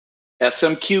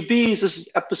SMQBs, this is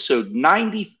episode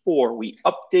 94. We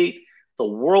update the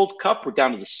World Cup. We're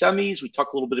down to the semis. We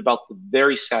talk a little bit about the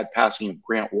very sad passing of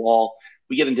Grant Wall.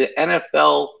 We get into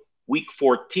NFL Week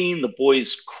 14. The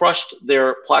boys crushed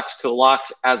their Plaxico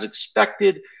Locks as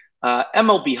expected.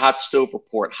 MLB Hot Stove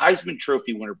Report. Heisman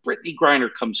Trophy winner Brittany Griner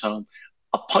comes home.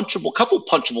 Couple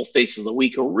punchable faces of the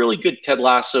week. A really good Ted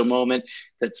Lasso moment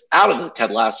that's out of the Ted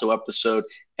Lasso episode.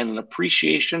 And an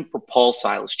appreciation for Paul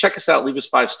Silas. Check us out. Leave us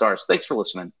 5 stars. Thanks for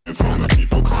listening. It's on the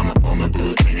people, climb up on the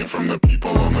booth, singing from the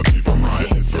people on the people. My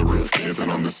hits the roof,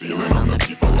 dancing on the ceiling on the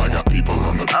people. I got people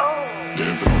on the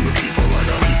dancing on the people. I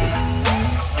got people.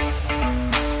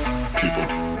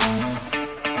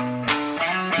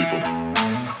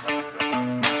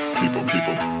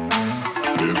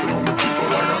 Dancing on the people.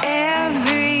 I got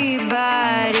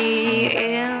everybody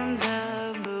in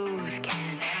the booth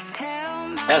can tell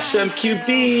me.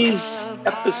 SMQBs,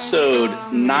 episode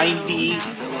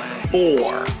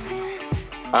 94.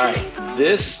 All right,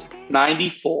 this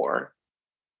 94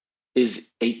 is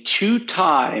a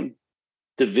 2-time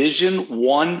Division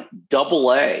I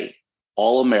AA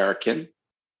All-American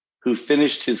who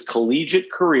finished his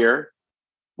collegiate career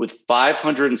with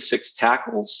 506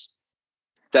 tackles,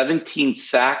 17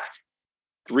 sacks,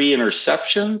 3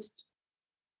 interceptions.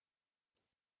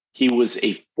 He was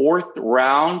a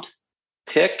 4th-round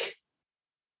pick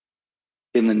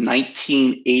in the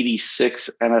 1986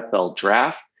 NFL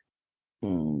draft.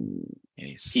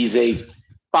 He's a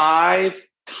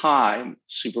 5-time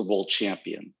Super Bowl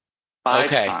champion. 5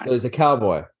 times. So he's a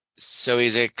Cowboy. So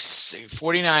he's a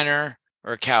 49er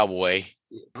or a Cowboy.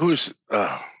 Who's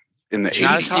in the He's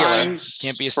not a 80s? Steeler.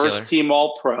 Can't be a Steeler. First team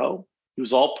All-Pro. He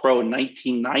was All-Pro in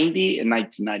 1990 and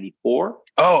 1994.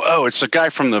 Oh, it's a guy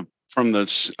from the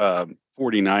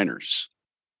 49ers.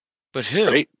 But who?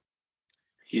 Right?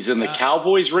 He's in the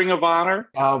Cowboys Ring of Honor,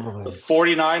 the Cowboys.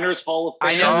 49ers Hall of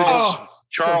Fame. I know who this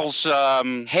Charles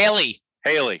Haley.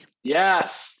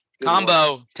 Yes. Good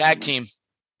Combo. work. Tag team.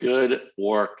 Good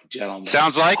work, gentlemen.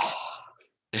 sounds like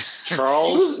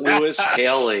Charles Lewis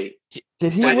Haley.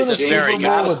 Did he That's win a a very Super good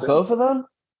Bowl with one. both of them?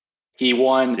 He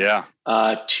won yeah.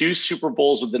 2 Super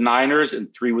Bowls with the Niners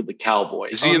and 3 with the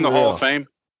Cowboys. Is he in the Hall of Fame?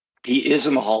 He is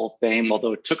in the Hall of Fame,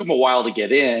 although it took him a while to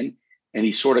get in, and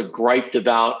he sort of griped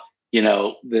about,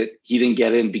 that he didn't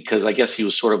get in because I guess he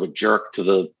was sort of a jerk to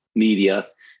the media,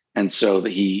 and so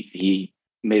that he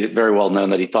made it very well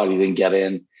known that he thought he didn't get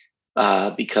in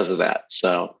because of that.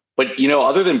 So, but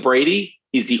other than Brady,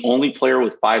 he's the only player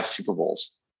with 5 Super Bowls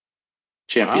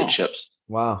championships.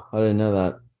 Wow, I didn't know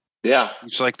that. Yeah,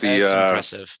 It's like That's the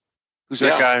impressive. who's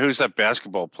that Yeah. guy? Who's that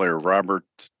basketball player? Robert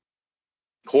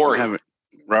Horry.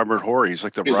 Horry. He's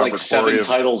like the He was Robert like 7 Horry of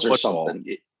titles or football.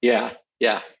 something. Yeah.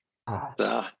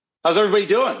 Ah, How's everybody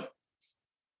doing?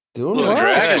 Doing Little well.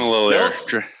 dragging a little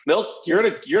there. Milk, you're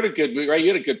in a good mood, right? You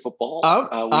had a good football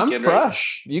I'm weekend, right?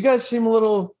 fresh. You guys seem a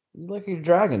little like you're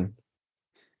dragging.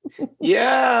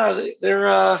 Yeah, there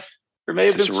may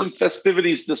have been Just a- some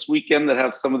festivities this weekend that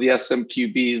have some of the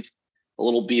SMQBs a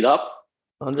little beat up.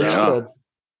 Understood.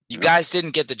 You guys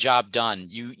didn't get the job done.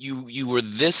 You were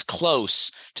this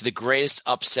close to the greatest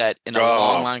upset in a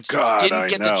long, long time. God, Didn't I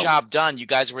get know. the job done. You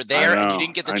guys were there and you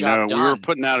didn't get the job done. We were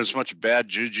putting out as much bad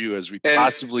juju as we And-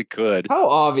 possibly could. How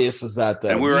obvious was that, though?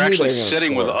 And we were You knew actually they were gonna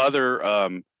sitting with score.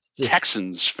 other Just-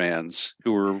 Texans fans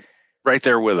who were right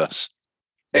there with us.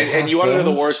 And you want to know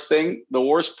the fans? worst thing? The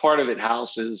worst part of it,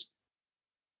 House, is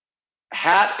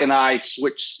Hat and I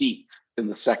switched seats in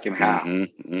the second half.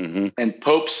 Mm-hmm. And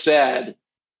Pope said,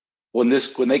 when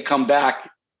they come back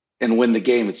and win the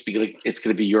game, it's going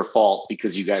to be your fault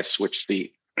because you guys switched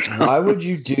seats. Why would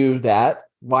you do that?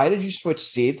 Why did you switch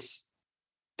seats?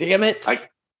 Damn it.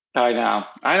 I know.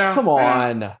 Come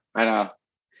on. I know.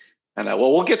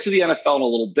 Well, we'll get to the NFL in a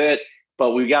little bit,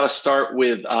 but we've got to start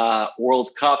with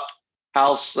World Cup.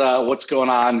 House, what's going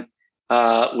on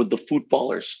with the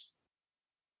footballers?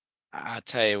 I'll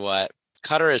tell you what,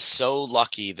 Qatar is so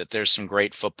lucky that there's some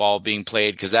great football being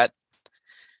played because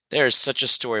there is such a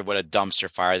story of what a dumpster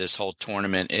fire this whole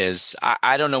tournament is.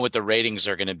 I don't know what the ratings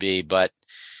are going to be, but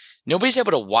nobody's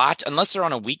able to watch, unless they're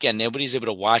on a weekend, nobody's able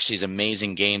to watch these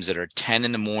amazing games that are 10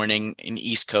 in the morning in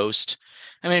East Coast.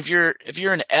 I mean, if you're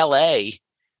in LA,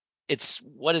 it's,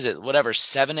 what is it, whatever,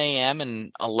 7 a.m.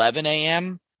 and 11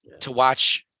 a.m. to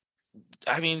watch.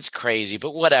 I mean, it's crazy,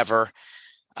 but whatever.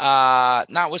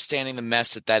 Notwithstanding the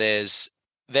mess that is,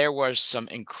 there was some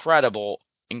incredible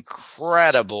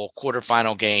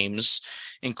quarterfinal games,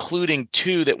 including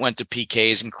 2 that went to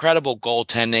PKs, incredible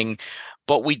goaltending,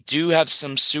 but we do have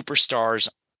some superstars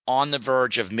on the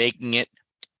verge of making it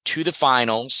to the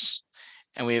finals,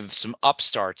 and we have some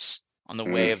upstarts on the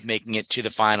way of making it to the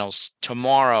finals.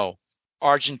 Tomorrow,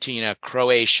 Argentina,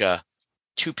 Croatia,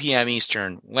 2 p.m.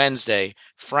 Eastern. Wednesday,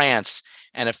 France,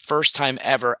 and a first-time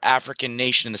ever African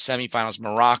nation in the semifinals,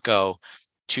 Morocco,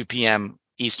 2 p.m.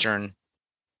 Eastern.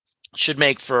 Should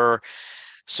make for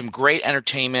some great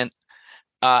entertainment.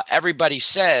 Everybody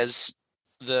says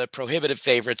the prohibitive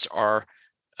favorites are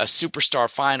a superstar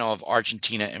final of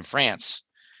Argentina and France,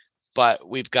 but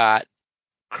we've got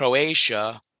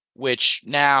Croatia, which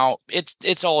now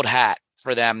it's old hat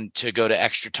for them to go to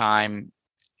extra time,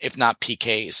 if not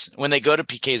PKs. When they go to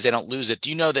PKs, they don't lose it. Do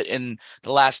you know that in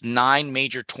the last 9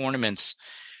 major tournaments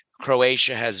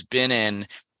Croatia has been in,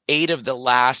 8 of the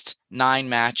last 9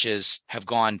 matches have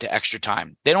gone to extra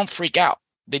time? They don't freak out.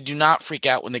 They do not freak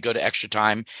out when they go to extra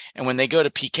time. And when they go to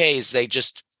PKs, they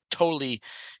just totally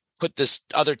put this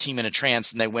other team in a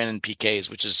trance and they win in PKs,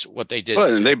 which is what they did.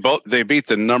 Well, and they beat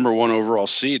the number 1 overall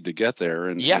seed to get there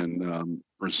in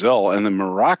Brazil, and then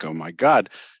Morocco, my God,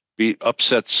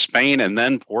 upset Spain and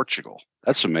then Portugal.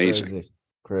 That's amazing.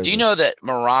 Crazy. Do you know that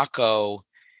Morocco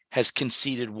has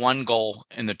conceded 1 goal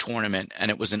in the tournament and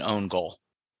it was an own goal?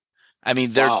 I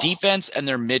mean, their defense and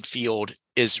their midfield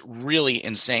is really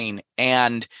insane.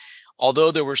 And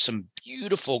although there were some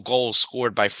beautiful goals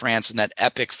scored by France in that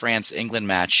epic France-England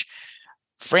match,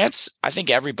 France, I think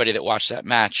everybody that watched that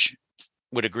match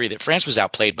would agree that France was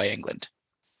outplayed by England.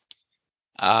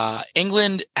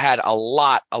 England had a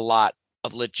lot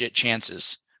of legit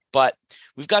chances, but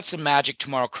we've got some magic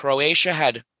tomorrow. Croatia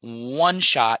had 1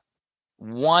 shot,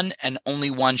 1 and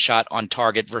only 1 shot on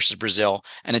target versus Brazil,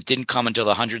 and it didn't come until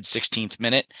the 116th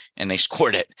minute, and they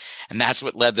scored it, and that's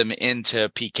what led them into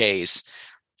PKs.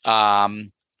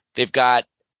 They've got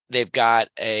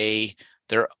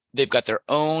their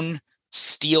own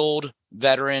steeled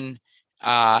veteran,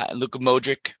 Luka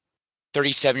Modric,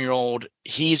 37-year-old.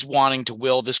 He's wanting to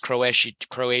will this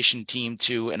Croatian team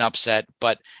to an upset,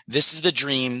 but this is the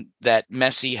dream that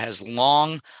Lionel Messi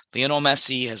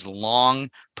has long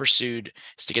pursued,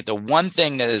 is to get the one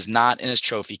thing that is not in his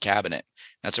trophy cabinet.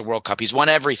 That's a World Cup. He's won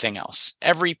everything else,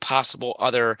 every possible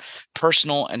other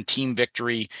personal and team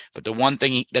victory, but the one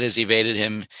thing that has evaded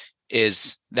him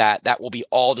is that will be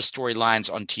all the storylines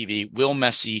on TV. Will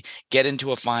Messi get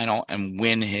into a final and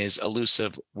win his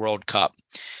elusive World Cup?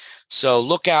 So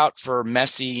look out for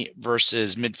Messi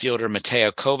versus midfielder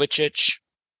Mateo Kovacic,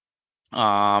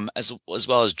 as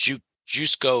well as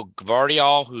Jusko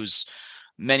Gvardiol, who's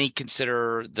many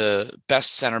consider the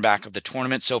best center back of the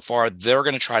tournament so far. They're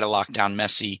going to try to lock down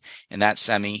Messi in that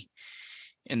semi.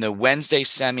 In the Wednesday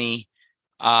semi,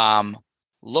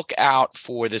 look out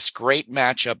for this great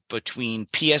matchup between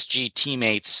PSG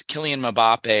teammates Kylian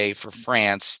Mbappe for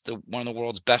France, one of the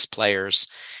world's best players,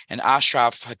 and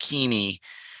Achraf Hakimi,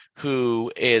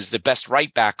 who is the best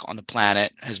right back on the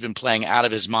planet, has been playing out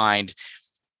of his mind.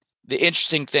 The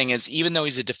interesting thing is, even though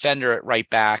he's a defender at right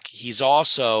back, he's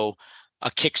also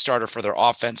a kickstarter for their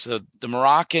offense. So the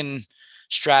Moroccan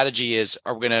strategy is,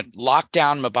 are we going to lock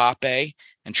down Mbappe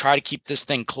and try to keep this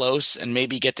thing close and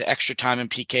maybe get to extra time in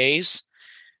PKs?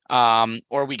 Or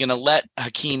are we going to let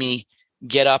Hakimi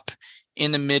get up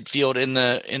in the midfield, in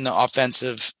the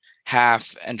offensive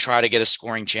half, and try to get a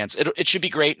scoring chance? It should be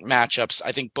great matchups.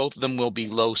 I think both of them will be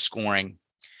low scoring.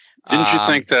 Didn't you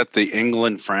think that the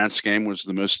England-France game was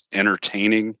the most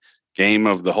entertaining game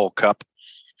of the whole Cup?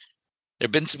 There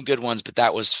have been some good ones, but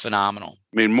that was phenomenal.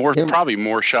 I mean, probably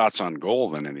more shots on goal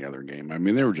than any other game. I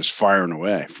mean, they were just firing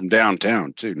away from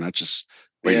downtown too, not just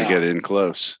waiting to get in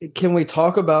close. Can we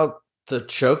talk about the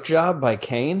choke job by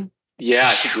Kane? Yeah,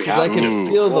 I think we have. I can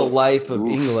feel the life of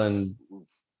England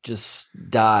just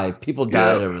die. People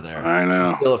died over there. I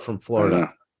know. Feel it from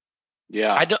Florida.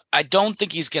 Yeah. I don't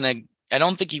think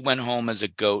he went home as a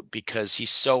GOAT because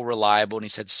he's so reliable and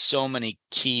he's had so many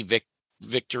key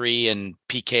victory and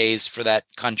PKs for that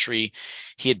country.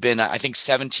 He had been, I think,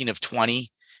 17 of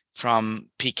 20 from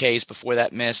PKs before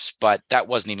that miss, but that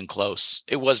wasn't even close.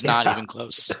 It was not even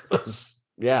close.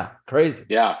 Crazy.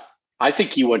 Yeah. I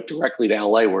think he went directly to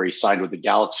LA where he signed with the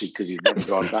Galaxy because he's never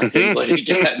going back to England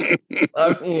again.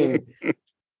 I mean,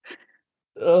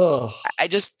 I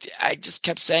just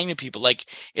kept saying to people, like,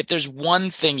 if there's one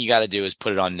thing you got to do is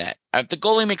put it on net. If the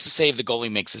goalie makes a save, the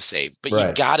goalie makes a save, but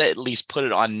you got to at least put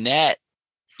it on net.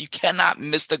 You cannot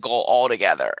miss the goal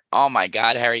altogether. Oh my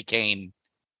God, Harry Kane.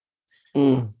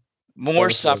 More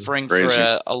suffering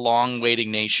for a long waiting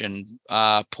nation.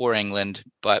 Poor England,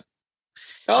 but.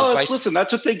 Listen,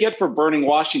 that's what they get for burning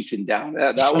Washington down.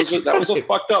 That was a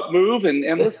fucked up move, and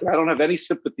listen, I don't have any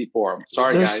sympathy for them.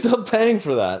 Sorry, They're guys. still paying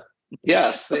for that.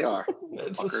 Yes, they are.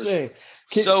 It's Fuckers. a shame.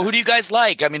 So who do you guys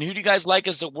like? I mean, who do you guys like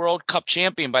as the World Cup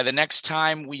champion? By the next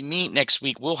time we meet next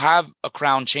week, we'll have a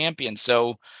crowned champion.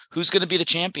 So who's going to be the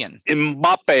champion?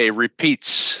 Mbappe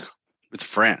repeats with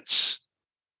France.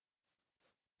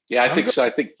 Yeah, I think so. I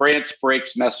think France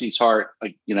breaks Messi's heart,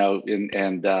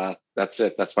 and that's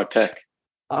it. That's my pick.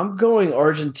 I'm going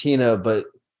Argentina, but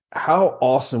how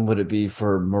awesome would it be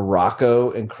for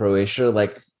Morocco and Croatia?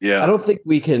 Like, Yeah, I don't think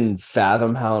we can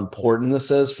fathom how important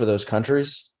this is for those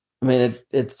countries. I mean,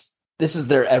 this is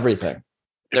their everything.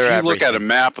 If you look at a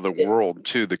map of the world,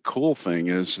 too, the cool thing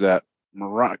is that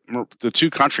the two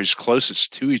countries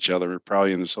closest to each other,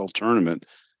 probably in this whole tournament,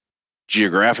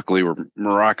 geographically, were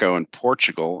Morocco and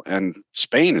Portugal, and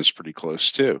Spain is pretty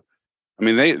close too. I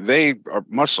mean, they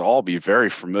must all be very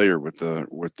familiar with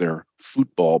their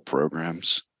football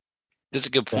programs. That's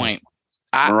a good point.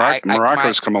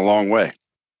 Morocco's come a long way.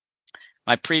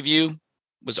 My preview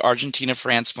was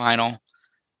Argentina-France final.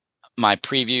 My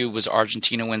preview was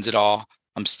Argentina wins it all.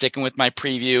 I'm sticking with my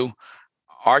preview.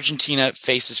 Argentina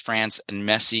faces France, and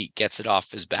Messi gets it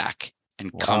off his back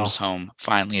and comes home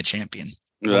finally a champion.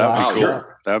 That'd be cool.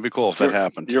 That'd be cool if that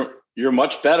happened. You're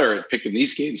much better at picking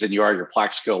these games than you are your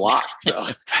Plaxico lock. So.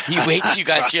 You wait till you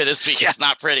guys hear this week. It's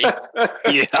not pretty.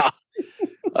 Yeah.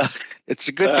 It's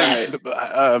a good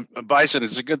thing, Bison.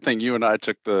 It's a good thing you and I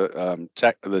took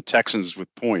the Texans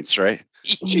with points, right?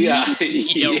 Yeah,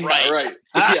 right.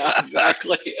 Yeah,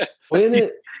 exactly.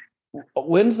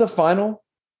 When's the final?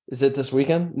 Is it this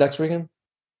weekend? Next weekend?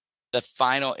 The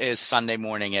final is Sunday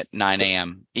morning at 9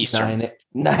 a.m. Eastern.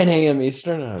 9 a.m.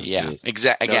 Eastern? Oh, yeah, geez.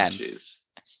 exactly. Again.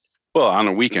 Well, on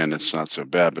a weekend, it's not so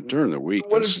bad, but during the week,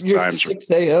 what if you're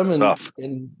 6 a.m.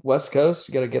 in West Coast?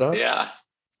 You got to get up? Yeah.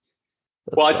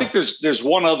 I think there's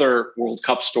one other World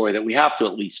Cup story that we have to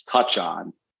at least touch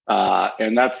on,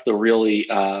 and that's the really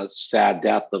sad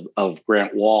death of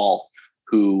Grant Wall,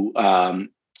 who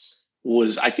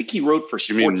was, I think he wrote for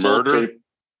Sports Illustrated.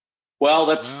 Well,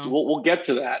 we'll get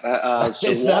to that.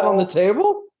 Is that on the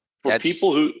table? For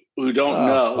people who don't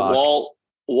know, fuck.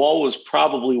 Wall was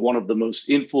probably one of the most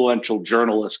influential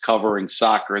journalists covering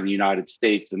soccer in the United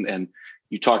States. And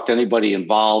you talk to anybody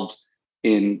involved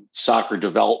in soccer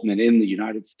development in the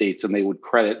United States, and they would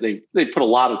they put a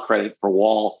lot of credit for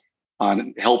Wall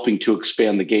on helping to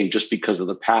expand the game just because of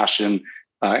the passion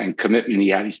and commitment he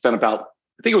had. He spent I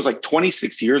think it was like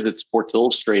 26 years at Sports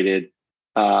Illustrated,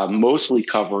 mostly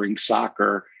covering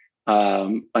soccer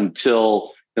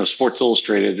until Sports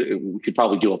Illustrated. We could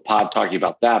probably do a pod talking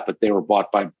about that, but they were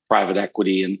bought by private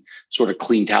equity and sort of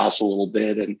cleaned house a little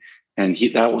bit. And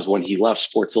that was when he left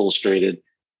Sports Illustrated.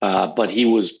 But he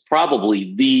was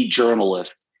probably the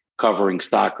journalist covering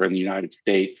soccer in the United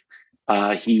States.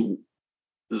 You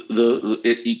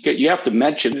have to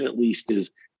mention it at least, is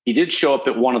he did show up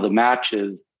at one of the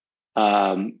matches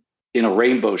in a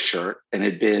rainbow shirt and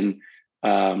had been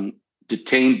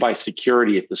detained by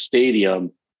security at the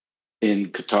stadium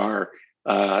in Qatar,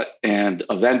 and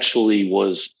eventually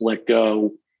was let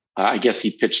go. I guess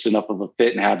he pitched enough of a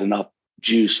fit and had enough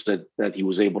juice that he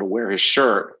was able to wear his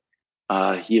shirt.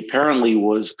 He apparently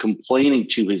was complaining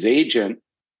to his agent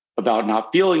about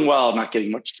not feeling well, not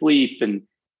getting much sleep, and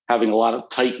having a lot of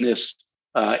tightness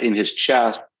in his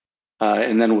chest,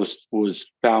 and then was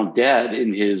found dead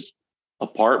in his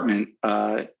apartment.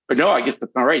 But no, I guess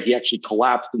that's not right. He actually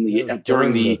collapsed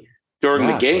during the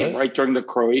game, right? During the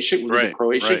Croatia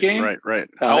game, right.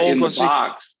 How old in was the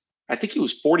box. I think he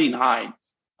was 49,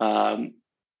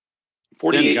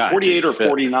 48 or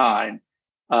 49.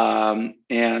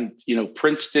 And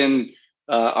Princeton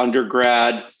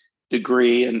undergrad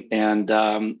degree, and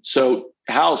so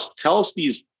Hal, tell us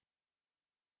these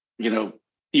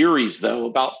theories though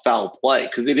about foul play,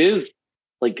 because it is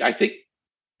I think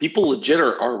people legit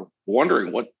are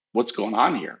wondering what's going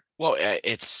on here. Well,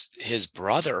 it's his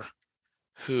brother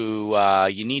who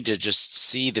you need to just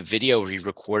see the video he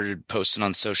recorded, posted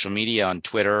on social media, on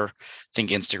Twitter, I think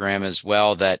Instagram as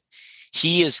well, that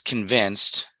he is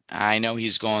convinced. I know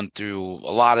he's going through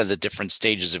a lot of the different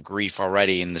stages of grief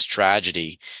already in this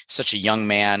tragedy. Such a young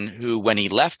man who, when he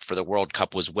left for the World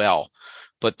Cup, was well.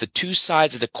 But the two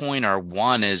sides of the coin are,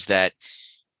 one is that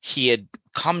he had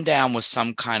come down with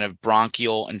some kind of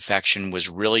bronchial infection, was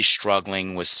really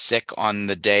struggling, was sick on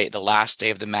the last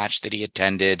day of the match that he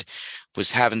attended,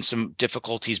 was having some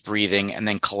difficulties breathing, and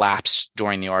then collapsed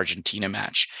during the Argentina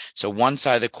match. So one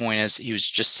side of the coin is he was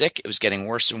just sick. It was getting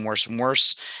worse and worse and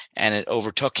worse, and it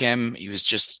overtook him. He was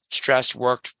just stressed,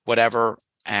 worked, whatever,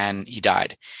 and he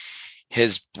died.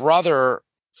 His brother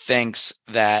thinks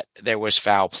that there was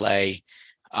foul play.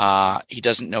 He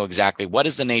doesn't know exactly what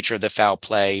is the nature of the foul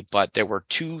play, but there were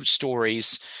two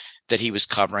stories that he was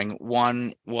covering.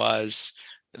 One was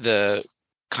the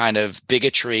kind of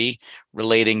bigotry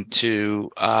relating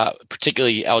to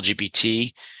particularly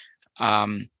LGBT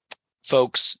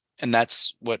folks. And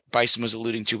that's what Bison was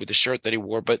alluding to with the shirt that he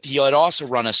wore. But he had also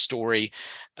run a story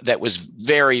that was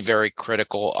very, very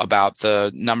critical about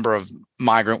the number of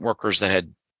migrant workers that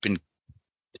had been,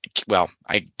 well,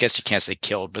 I guess you can't say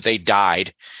killed, but they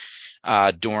died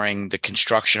during the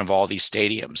construction of all these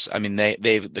stadiums. I mean, the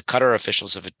Qatar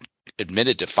officials have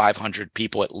admitted to 500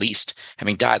 people at least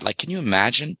having died. Like, can you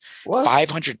imagine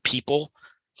 500 people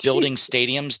building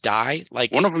stadiums die?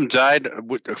 Like, one of them died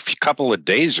a couple of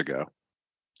days ago.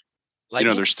 Like,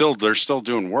 they're still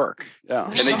doing work. Yeah,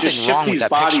 and they just ship these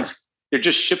bodies. Picture. They're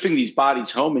just shipping these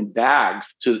bodies home in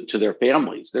bags to their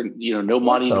families. They're no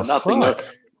money, no nothing.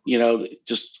 No,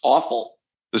 just awful.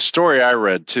 The story I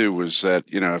read too was that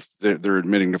if they're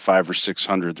admitting to 500 or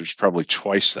 600, there's probably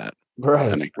twice that.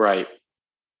 Right. Right.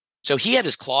 So he had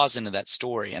his claws into that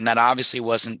story, and that obviously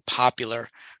wasn't popular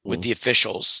with the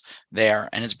officials there.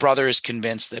 And his brother is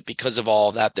convinced that because of all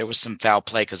of that, there was some foul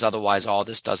play, because otherwise all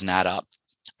this doesn't add up.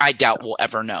 I doubt we'll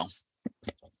ever know.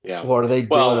 Yeah. Well, are they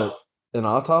doing an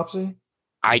autopsy?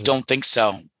 I don't think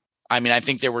so. I mean, I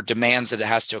think there were demands that it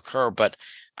has to occur, but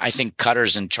I think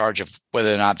Qatar's in charge of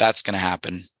whether or not that's going to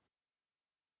happen.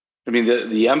 I mean,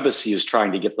 the embassy is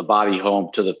trying to get the body home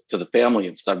to the family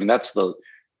and stuff. I mean, that's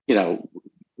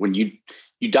when you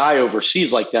die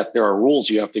overseas like that, there are rules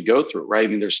you have to go through, right? I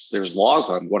mean, there's laws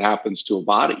on what happens to a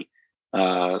body.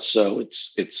 So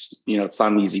it's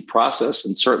not an easy process,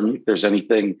 and certainly if there's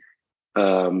anything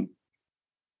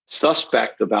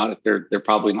suspect about it, they're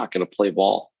probably not going to play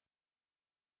ball.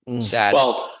 Sad.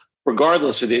 Well,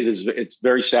 regardless, it's a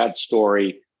very sad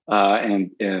story,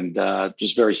 and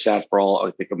just very sad for all,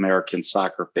 I think, American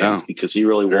soccer fans, because he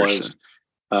really was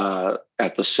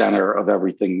at the center of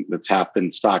everything that's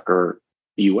happened soccer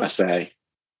USA.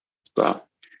 So,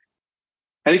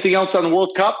 anything else on the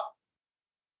World Cup?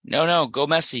 No, go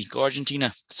Messi, go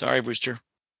Argentina. Sorry, Rooster.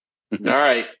 All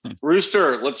right,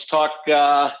 Rooster, let's talk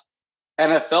NFL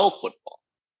football.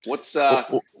 What's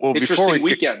interesting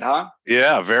weekend, huh?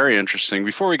 Yeah, very interesting.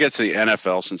 Before we get to the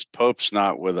NFL, since Pope's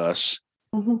not with us,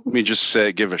 let me just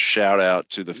give a shout out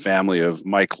to the family of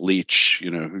Mike Leach,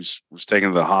 who was taken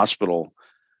to the hospital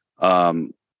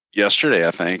yesterday,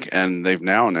 I think, and they've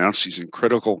now announced he's in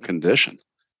critical condition.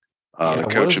 The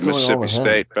coach of Mississippi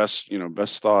State,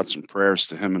 best thoughts and prayers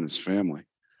to him and his family.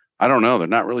 I don't know. They're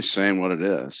not really saying what it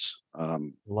is.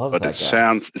 But it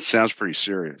sounds pretty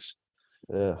serious.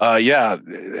 Yeah.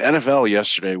 The NFL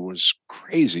yesterday was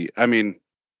crazy. I mean,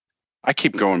 I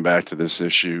keep going back to this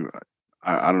issue.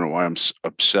 I don't know why I'm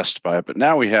obsessed by it, but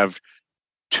now we have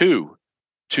two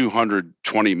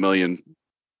 $220 million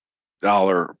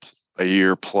a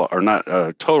year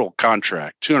total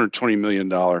contract, $220 million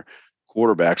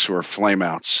quarterbacks who are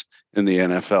flameouts in the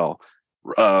NFL.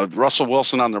 Russell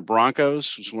Wilson on the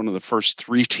Broncos was one of the first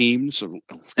three teams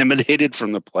eliminated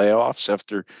from the playoffs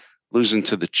after losing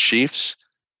to the Chiefs.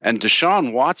 And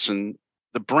Deshaun Watson,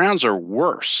 the Browns are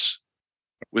worse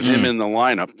with him in the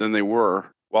lineup than they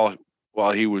were while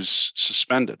he was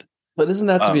suspended. But isn't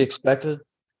that to be expected?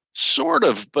 Sort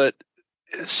of, but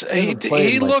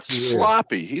he looked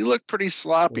sloppy. He looked pretty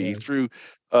sloppy. He threw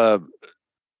an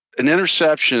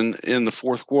interception in the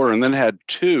fourth quarter and then had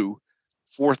two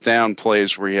fourth down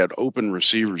plays where he had open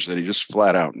receivers that he just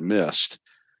flat out missed.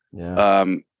 Yeah.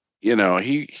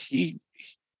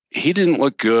 He didn't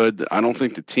look good. I don't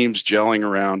think the team's gelling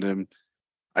around him.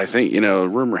 I think,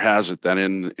 rumor has it that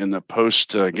in the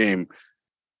post game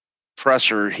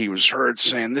presser, he was heard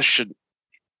saying this should,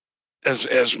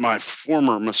 as my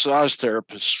former massage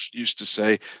therapist used to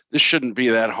say, this shouldn't be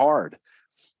that hard.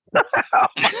 Oh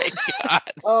my God.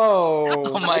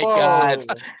 Oh my God.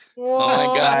 Oh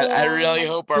my God. I really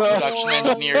hope our production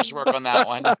engineers work on that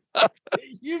one.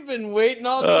 You've been waiting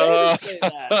all day to say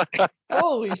that.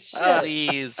 Holy shit.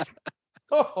 Please.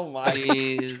 Oh my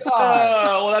Please.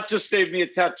 God. Well, that just saved me a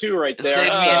tattoo right there. Saved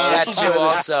me a tattoo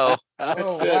also.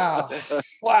 Oh, wow.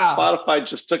 Wow. Spotify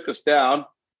just took us down.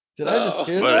 Did I just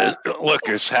hear that? Look,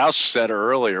 as House said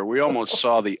earlier, we almost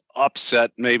saw the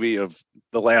upset maybe of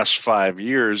the last 5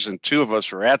 years, and two of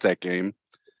us were at that game,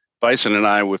 Bison and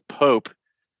I with Pope.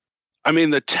 I mean,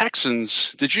 the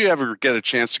Texans, did you ever get a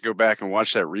chance to go back and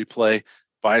watch that replay,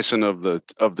 Bison, of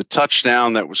the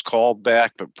touchdown that was called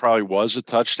back, but probably was a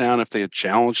touchdown if they had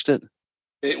challenged it?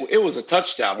 It was a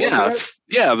touchdown, wasn't it?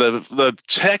 Yeah, the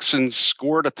Texans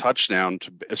scored a touchdown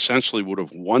to essentially would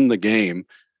have won the game,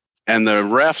 and the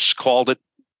refs called it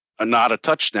not a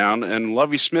touchdown, and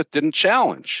Lovie Smith didn't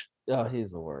challenge. Oh,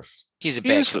 he's the worst. He's a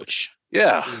bad coach.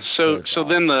 Yeah. So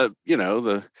then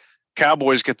the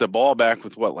Cowboys get the ball back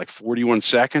with like 41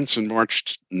 seconds and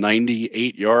marched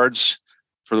 98 yards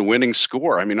for the winning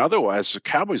score. I mean, otherwise the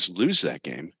Cowboys lose that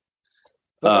game.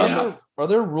 Are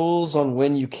there rules on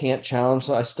when you can't challenge?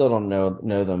 I still don't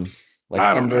know them. Like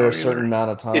I don't under know a certain either.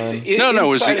 amount of time. It was the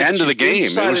inside end of the game. It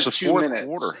inside was of the 2 fourth minutes.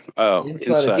 quarter. Oh,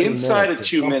 Inside of 2 Inside minutes of or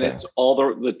 2 something. minutes,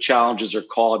 all the challenges are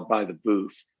called by the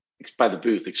booth,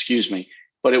 excuse me.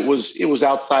 But it was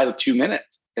outside of 2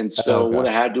 minutes, and so Okay. would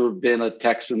have had to have been a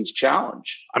Texans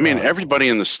challenge. I mean, Right. everybody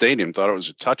in the stadium thought it was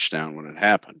a touchdown when it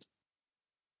happened.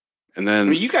 And then I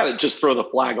mean, you got to just throw the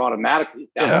flag automatically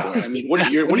at that Yeah. point. I mean, what are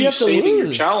you What do you have to saving your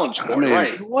lose? challenge for? I mean,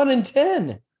 Right? 1 in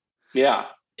 10. Yeah.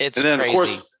 It's And then, of crazy. Of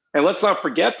course, and let's not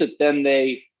forget that then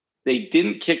they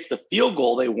didn't kick the field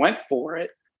goal; they went for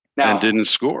it. Now, and didn't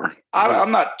score. I'm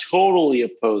not totally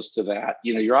opposed to that.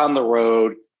 You know, you're on the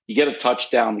road, you get a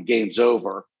touchdown, the game's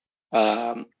over.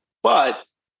 But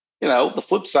you know, the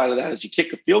flip side of that is you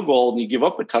kick a field goal and you give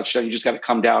up a touchdown. You just got to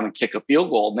come down and kick a field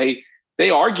goal. And they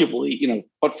arguably, you know,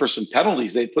 but for some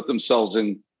penalties, they put themselves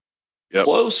in Yep.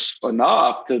 close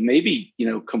enough to maybe, you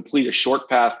know, complete a short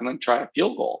pass and then try a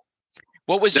field goal.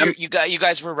 What was Them- you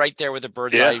guys were right there with the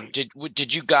bird's Yeah. eye.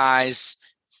 Did you guys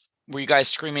were you guys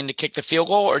screaming to kick the field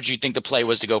goal, or do you think the play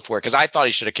was to go for it? Because I thought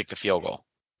he should have kicked the field goal.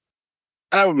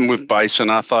 I'm with Bison.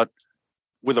 I thought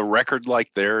with a record like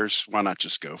theirs, why not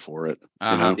just go for it?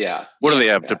 Uh-huh. You know? Yeah. What do they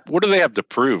have to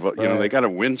prove? You know, Right. they got to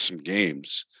win some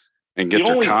games and get The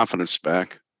their only- confidence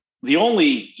back. The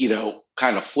only, you know,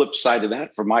 kind of flip side of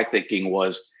that for my thinking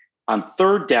was on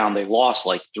third down, they lost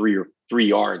like 3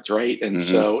 yards, right? And Mhm.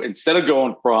 so instead of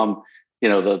going from, you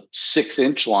know, the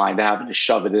 6-inch line to having to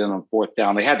shove it in on fourth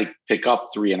down, they had to pick up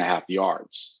 3.5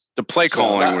 yards. The play So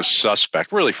calling that- was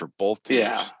suspect, really, for both teams.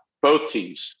 Yeah, both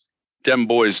teams. Them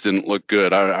boys didn't look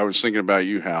good. I was thinking about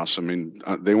you, House. I mean,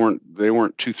 they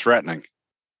weren't too threatening.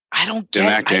 I don't In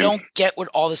that get I game. don't get what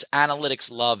all this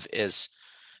analytics love is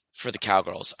for the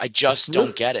Cowgirls. I just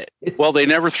don't get it. Well, they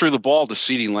never threw the ball to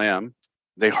CeeDee Lamb.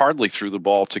 They hardly threw the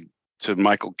ball to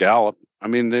Michael Gallup. I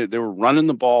mean, they were running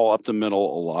the ball up the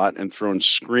middle a lot and throwing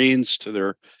screens to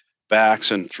their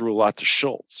backs and threw a lot to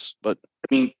Schultz. But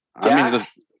I mean, the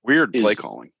weird play is-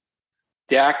 calling.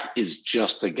 Dak is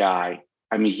just a guy.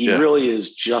 I mean, he Yeah. really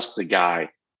is just a guy.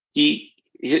 He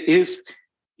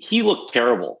looked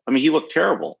terrible. I mean, he looked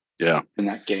terrible. Yeah. In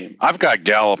that game. I've got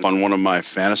Gallup on one of my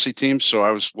fantasy teams, so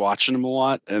I was watching him a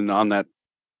lot. And on that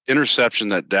interception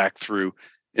that Dak threw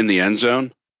in the end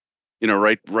zone, you know,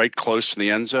 right close to the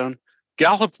end zone,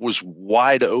 Gallup was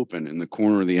wide open in the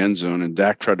corner of the end zone, and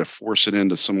Dak tried to force it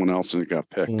into someone else, and it got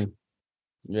picked. Mm.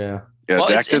 Yeah. Yeah, Well,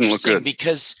 Dak it's didn't look interesting good.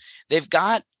 because they've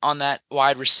got on that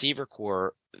wide receiver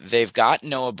core, they've got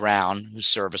Noah Brown, who's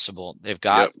serviceable. They've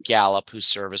got Gallup, who's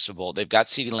serviceable. They've got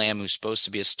CeeDee Lamb, who's supposed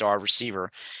to be a star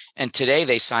receiver. And today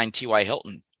they signed T.Y.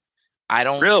 Hilton. I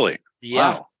don't Really?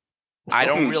 Yeah. Wow. I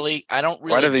don't really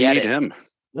Why do they get need it. him?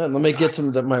 Yeah, let me get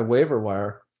to my waiver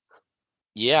wire.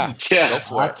 Yeah. Yeah. Go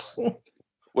for it. What?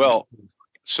 Well,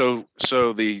 so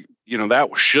the that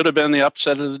should have been the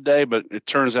upset of the day, but it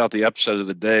turns out the upset of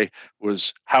the day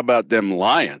was how about them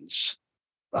Lions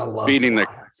I love beating the the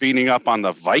Lions. beating up on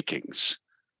the Vikings.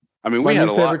 I mean, My we had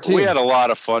new a lot. favorite team. We had a lot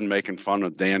of fun making fun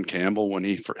of Dan Campbell when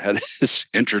he had his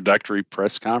introductory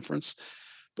press conference.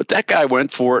 But that guy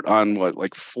went for it on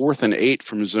like 4th and 8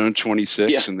 from his own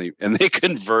 26, and they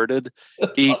converted.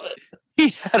 He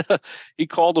he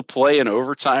called a play in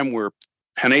overtime where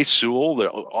Penei Sewell, the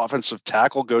offensive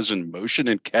tackle, goes in motion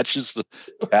and catches the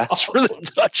pass for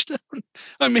the touchdown.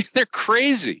 I mean, they're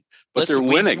crazy, but Listen,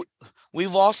 they're winning.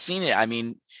 We've all seen it. I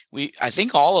mean, I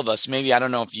think all of us, maybe, I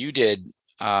don't know if you did,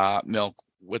 Milk,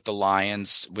 with the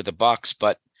Lions, with the Bucks,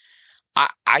 but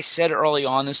I said early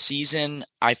on this season,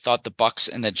 I thought the Bucks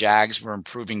and the Jags were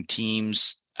improving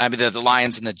teams. I mean, the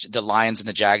Lions and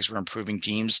the Jags were improving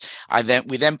teams.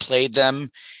 We then played them,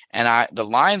 and the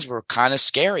Lions were kind of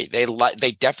scary. They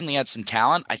definitely had some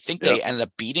talent. I think they ended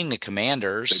up beating the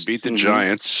Commanders. They beat the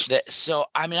Giants. So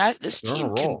I mean, this They're on a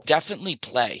team can roll. definitely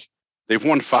play. They've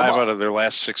won 5 out of their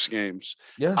last 6 games.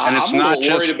 Yeah. And it's I'm not a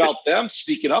little worried just- about them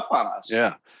sneaking up on us.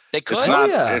 Yeah. They could.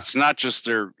 It's not just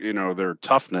their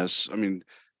toughness. I mean,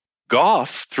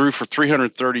 Goff threw for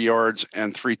 330 yards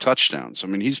and 3 touchdowns. I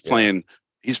mean, he's playing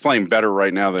better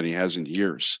right now than he has in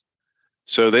years.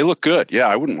 So they look good. Yeah,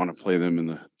 I wouldn't want to play them in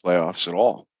the playoffs at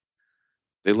all.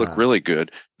 They look really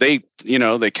good. They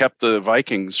kept the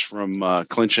Vikings from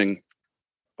clinching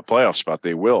a playoff spot.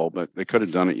 They will, but they could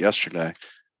have done it yesterday.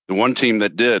 The one team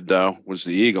that did, though, was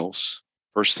the Eagles.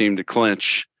 First team to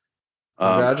clinch.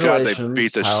 God, they Congratulations,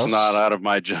 beat the House. snot out of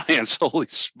my Giants. Holy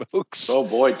smokes. Oh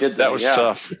boy, did they? That was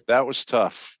tough. That was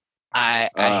tough. I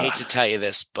hate to tell you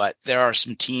this, but there are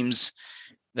some teams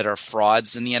that are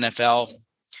frauds in the NFL,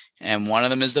 and one of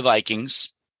them is the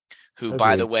Vikings, who,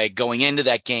 by the Agreed. way, going into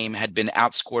that game had been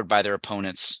outscored by their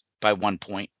opponents by 1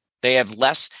 point. They have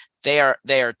less. They are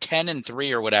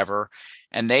 10-3 or whatever,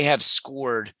 and they have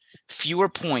scored fewer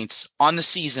points on the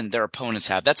season their opponents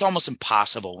have. That's almost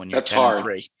impossible when you're That's hard.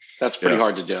 10-3. That's pretty Yeah.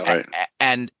 hard to do. Right.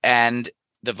 And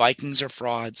the Vikings are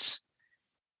frauds,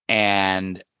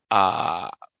 and I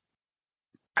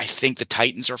think the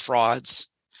Titans are frauds,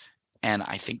 and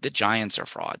I think the Giants are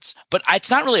frauds. But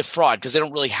it's not really a fraud because they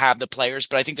don't really have the players,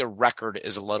 but I think their record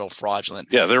is a little fraudulent.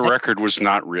 Yeah, their record was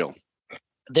not real.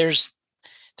 There's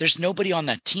nobody on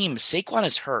that team. Saquon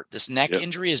is hurt. This neck Yep.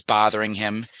 injury is bothering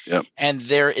him. Yep. And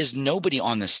there is nobody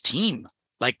on this team.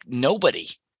 Like nobody.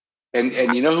 And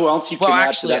you know who else you can Well, add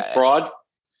actually, to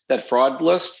that fraud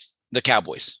list? The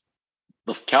Cowboys.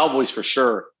 The Cowboys for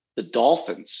sure. The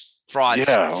Dolphins. Frauds.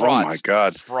 Yeah, oh Frauds. my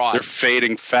God. Frauds. They're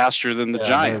fading faster than the Yeah,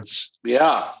 Giants.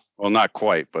 Yeah. Well, not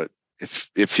quite, but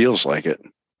it feels like it.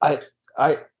 I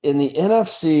in the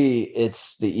NFC,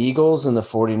 it's the Eagles and the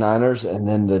 49ers, and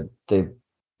then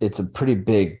it's a pretty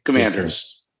big distance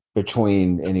Commanders.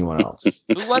 between anyone else.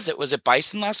 Who was it? Was it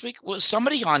Bison last week? Was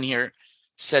somebody on here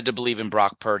said to believe in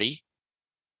Brock Purdy?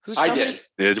 Who's I somebody?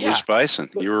 did. It Yeah. was Bison.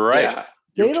 You were right. Yeah.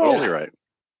 You're They don't- totally right.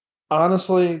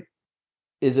 Honestly,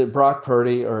 is it Brock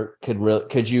Purdy, or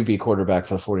could you be quarterback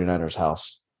for the 49ers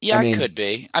house? Yeah, I mean, I could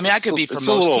be. I mean, I could be for it's a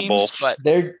most little teams, both. but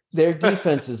Their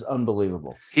defense is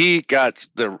unbelievable. He got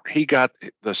the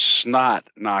snot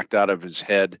knocked out of his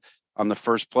head on the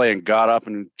first play and got up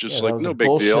and just Yeah, that like, was no a big deal.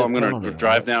 bullshit I'm going to penalty,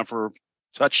 drive right? down for a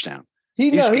touchdown.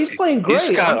 He's playing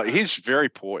great. He's very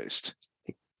poised.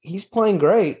 He's playing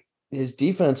great. His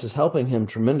defense is helping him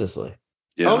tremendously.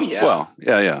 Yeah. Oh, yeah. Well,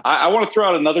 yeah. I want to throw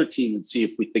out another team and see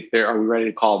if we think are we ready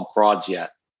to call them frauds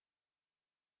yet?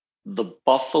 The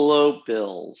Buffalo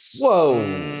Bills. Whoa.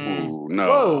 Ooh, no.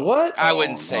 Whoa, what? I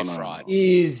wouldn't No, say no, no. frauds.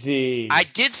 Easy. I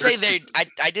did say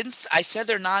I said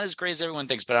they're not as great as everyone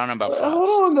thinks, but I don't know about Hold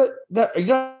frauds. on. You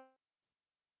know,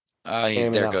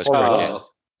 There goes Hold on. Cricket.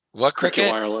 What Cricket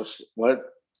Cricket? Wireless. What?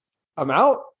 I'm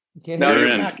out. You can't No, hear You're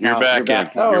me? in. back You're now. back You're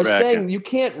back in. now. No, I You're was back saying in. you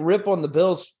can't rip on the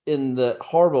Bills in the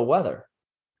horrible weather.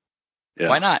 Yeah.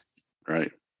 Why not?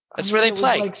 Right. That's I where they mean, it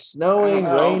play. was like snowing, I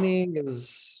don't know. raining. It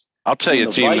was I'll tell you a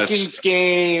the team Vikings that's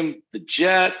game, the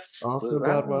Jets. Also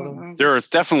bad weather. there are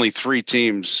definitely three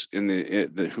teams in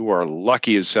the who are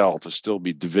lucky as hell to still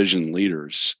be division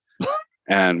leaders.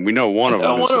 And we know one of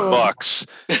them is One the of them. Bucks.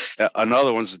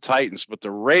 Another one's the Titans, but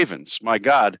the Ravens, my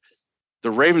God,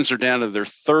 the Ravens are down to their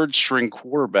third string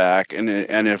quarterback. And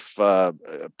if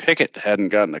Pickett hadn't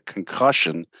gotten a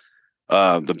concussion,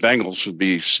 the Bengals would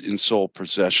be in sole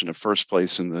possession of first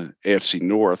place in the AFC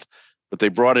North. But they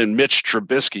brought in Mitch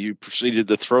Trubisky, who proceeded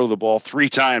to throw the ball 3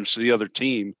 times to the other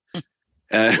team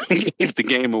and gave the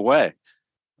game away.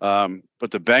 But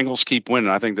the Bengals keep winning.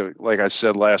 I think that, like I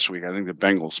said last week, I think the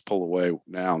Bengals pull away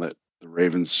now that the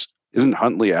Ravens isn't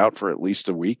Huntley out for at least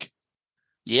a week.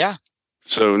 Yeah.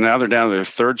 So now they're down to their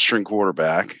third string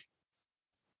quarterback.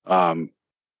 And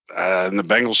the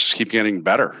Bengals just keep getting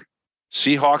better.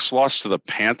 Seahawks lost to the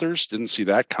Panthers. Didn't see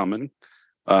that coming.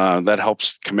 That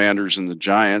helps Commanders and the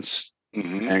Giants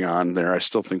hang on there. I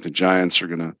still think the Giants are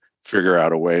going to figure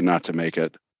out a way not to make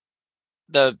it.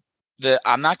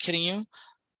 I'm not kidding you.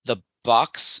 The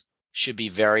Bucks should be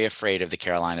very afraid of the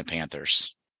Carolina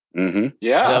Panthers. Mm-hmm.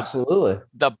 Yeah. absolutely.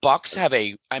 The Bucks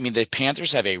the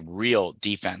Panthers have a real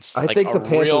defense. I like think a the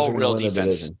Panthers real, are going to real win the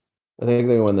defense. division. I think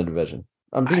they win the division.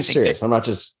 I'm I being think serious. I'm not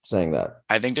just saying that.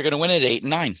 I think they're going to win at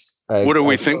 8-9. What do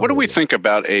we I think? What do we totally think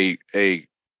about a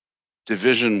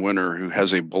division winner who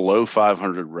has a below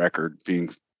 500 record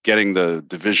getting the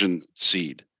division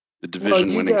seed, the do. Well,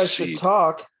 division you winning guys seed should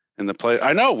talk. in the play?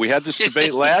 I know we had this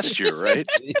debate last year, right?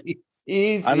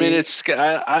 Easy. I mean,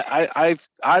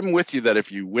 I'm with you that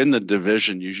if you win the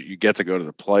division, you get to go to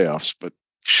the playoffs. But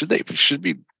should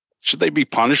they be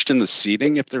punished in the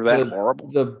seeding if they're that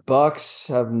horrible? The Bucks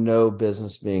have no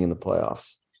business being in the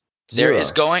playoffs. There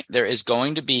Zero. is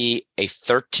going to be a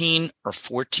 13 or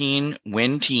 14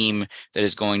 win team that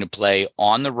is going to play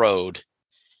on the road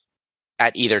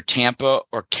at either Tampa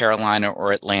or Carolina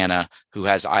or Atlanta, who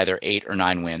has either 8 or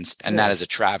 9 wins, and Yeah. that is a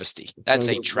travesty. That's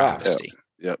a Wow. travesty.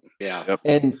 Yep. Yeah.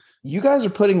 And you guys are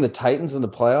putting the Titans in the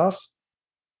playoffs.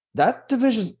 That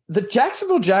division, the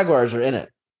Jacksonville Jaguars are in it.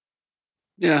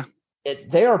 Yeah.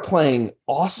 They are playing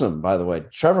awesome, by the way.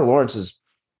 Trevor Lawrence has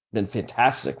been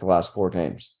fantastic the last 4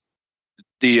 games.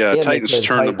 The Yeah, they Titans play the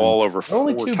turned the ball Titans. over They're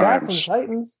only 4 2 back from the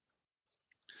times.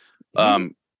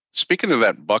 Titans. Speaking of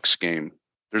that Bucks game,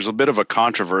 there's a bit of a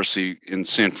controversy in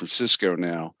San Francisco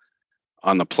now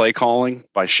on the play calling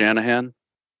by Shanahan.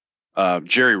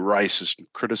 Jerry Rice is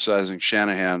criticizing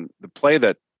Shanahan. The play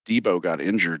that Debo got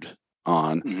injured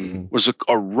on was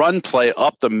a run play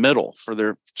up the middle for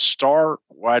their star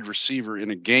wide receiver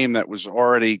in a game that was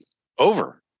already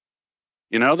over.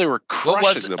 You know, they were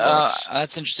crushing the Bucs.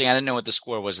 That's interesting. I didn't know what the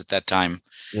score was at that time.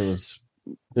 It was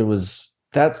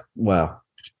that. Well,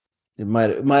 it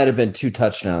might have been 2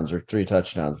 touchdowns or 3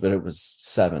 touchdowns, but it was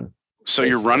 7. So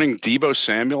you're running Debo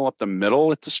Samuel up the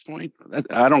middle at this point?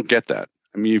 I don't get that.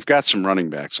 I mean, you've got some running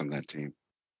backs on that team.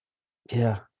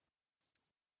 Yeah.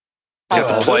 They have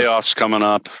the playoffs coming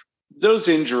up. Those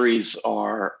injuries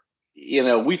are,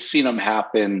 we've seen them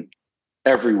happen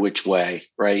every which way,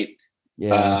 right?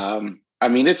 Yeah. I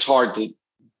mean, it's hard to.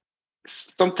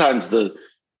 Sometimes the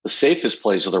safest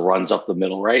plays are the runs up the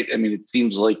middle, right? I mean, it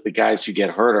seems like the guys who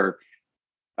get hurt are,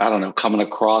 I don't know, coming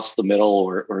across the middle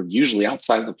or usually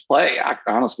outside the play.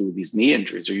 Honestly, with these knee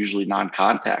injuries are usually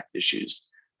non-contact issues.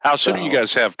 How soon do you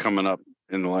guys have coming up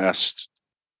in the last?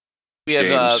 We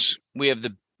have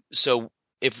so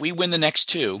if we win the next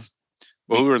 2,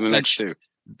 well, who are the next 2?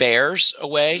 Bears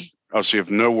away. Oh, so you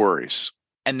have no worries.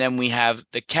 And then we have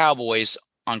the Cowboys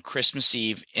on Christmas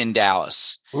Eve in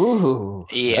Dallas. Ooh,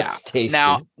 yeah. That's tasty.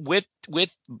 Now, with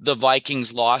the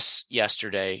Vikings loss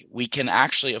yesterday, we can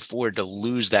actually afford to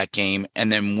lose that game and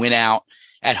then win out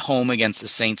at home against the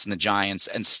Saints and the Giants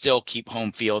and still keep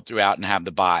home field throughout and have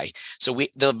the bye. So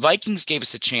the Vikings gave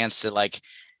us a chance to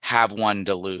have one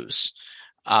to lose.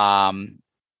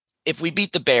 If we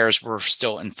beat the Bears, we're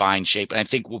still in fine shape, and I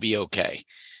think we'll be okay.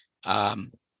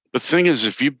 The thing is,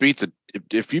 if you beat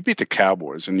the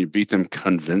Cowboys and you beat them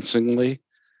convincingly,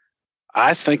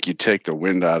 I think you take the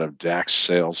wind out of Dak's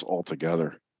sails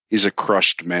altogether. He's a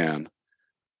crushed man.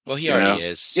 Well, he already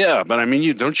is. Yeah, but I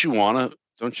mean, don't you want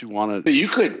to? You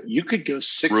could go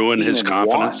 16 ruin his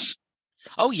confidence.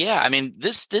 1. Oh yeah, I mean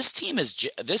this team. It's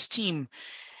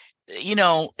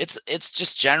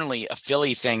just generally a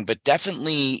Philly thing, but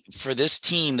definitely for this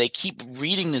team, they keep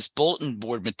reading this bulletin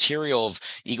board material of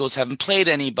Eagles haven't played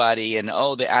anybody. And,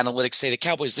 the analytics say the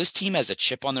Cowboys, this team has a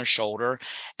chip on their shoulder.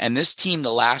 And this team,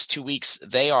 the last 2 weeks,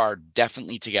 they are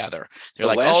definitely together. They're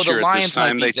the Lions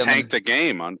might beat them. They tanked the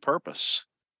game on purpose.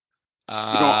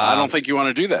 I don't think you want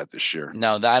to do that this year.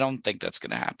 No, I don't think that's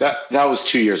going to happen. That was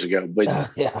 2 years ago, but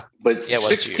yeah, it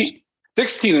was 2 years.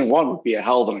 16-1 would be a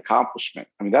hell of an accomplishment.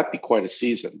 I mean, that'd be quite a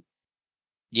season.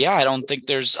 Yeah, I don't think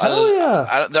there's.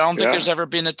 I don't think there's ever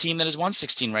been a team that has won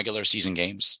 16 regular season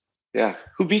games. Yeah,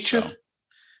 who beat you?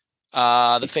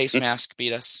 The face mask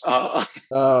beat us. All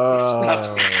right.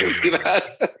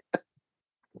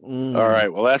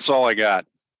 Well, that's all I got.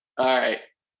 All right,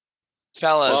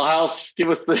 fellas. Well, Hal, give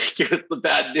us the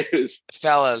bad news,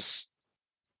 fellas.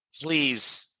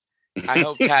 Please. I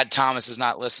hope Tad Thomas is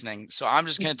not listening. So I'm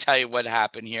just going to tell you what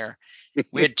happened here.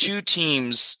 We had 2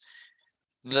 teams,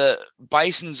 the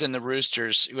Bisons and the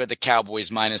Roosters, who had the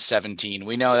Cowboys minus 17.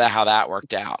 We know how that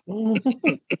worked out.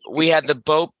 We had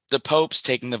the Popes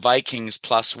taking the Vikings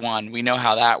 +1. We know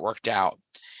how that worked out.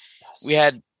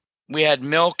 Yes. We had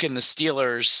Milk and the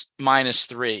Steelers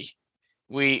 -3.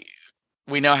 We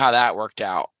know how that worked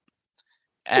out.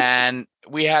 And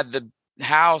we had the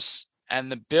House and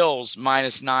the Bills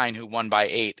 -9, who won by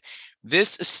 8.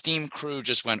 This esteemed crew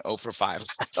just went 0 for 5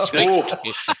 last week.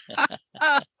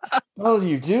 How do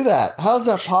you do that? How's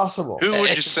that possible? Who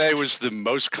would you say was the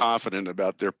most confident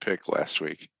about their pick last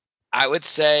week? I would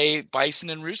say Bison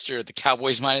and Rooster, the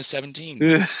Cowboys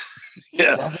 -17.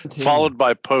 Yeah. 17. Followed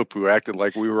by Pope, who acted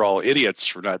like we were all idiots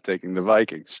for not taking the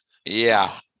Vikings.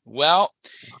 Yeah. Well,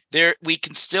 we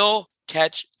can still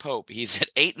catch Pope. He's at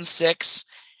 8-6,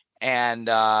 and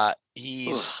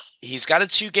he's got a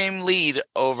 2-game lead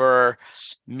over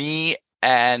me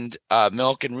and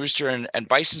Milk and Rooster, and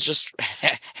Bison's just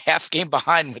half game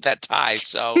behind with that tie.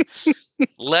 So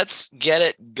let's get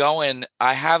it going.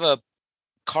 I have a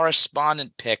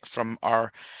correspondent pick from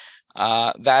our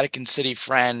Vatican City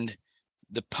friend.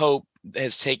 The Pope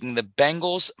is taking the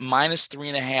Bengals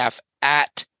 -3.5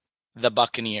 at the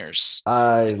Buccaneers.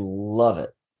 I love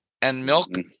it. And Milk,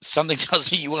 something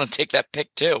tells me you want to take that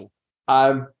pick too.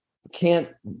 I can't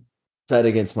bet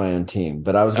against my own team,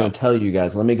 but I was going to tell you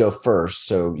guys, let me go first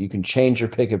so you can change your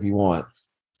pick if you want.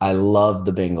 I love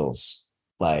the Bengals.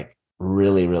 Like,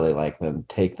 really, really like them.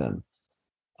 Take them.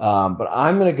 But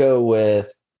I'm going to go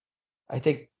with, I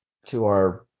think, to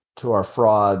our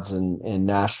frauds in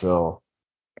Nashville.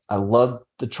 I loved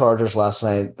the Chargers last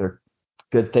night. They're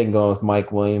good thing going with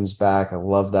Mike Williams back. I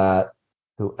love that.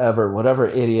 Whatever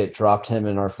idiot dropped him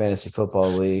in our fantasy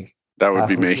football league. That would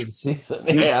be me.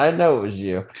 Yeah, I know it was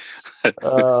you.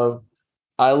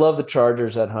 I love the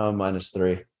Chargers at home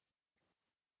 -3.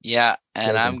 Yeah, and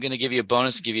Taken. I'm going to give you a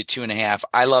bonus, give you 2.5.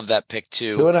 I love that pick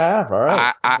too. 2.5. All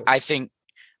right.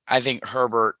 I think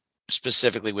Herbert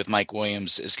specifically with Mike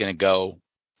Williams is going to go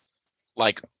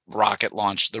like rocket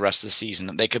launch the rest of the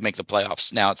season. They could make the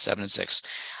playoffs. Now it's 7-6.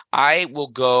 I will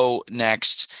go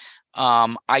next.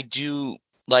 I do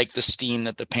like the steam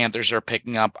that the Panthers are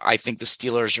picking up. I think the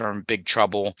Steelers are in big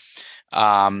trouble.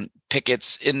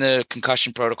 Pickett's in the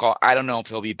concussion protocol. I don't know if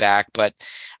he'll be back, but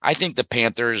I think the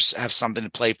Panthers have something to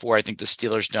play for. I think the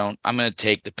Steelers don't. I'm going to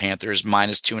take the Panthers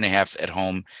 -2.5 at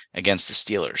home against the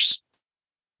Steelers.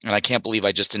 And I can't believe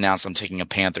I just announced I'm taking a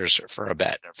Panthers for a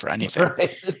bet for anything.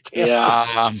 Right.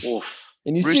 Yeah. Oof.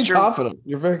 And you Rooster- seem confident.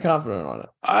 You're very confident on it.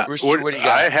 Rooster, what do you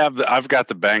got? I've got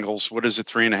the Bengals. What is it?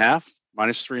 3.5?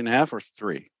 -3.5 or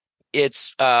 3?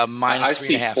 It's I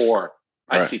see -3.5. 4.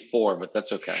 I Right. see 4, but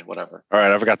that's okay. Whatever. All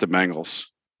right, I've got the Bengals.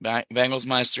 Bengals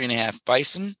 -3.5.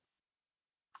 Bison.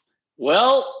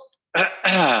 Well,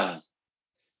 I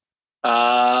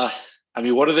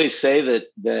mean, what do they say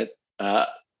that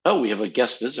we have a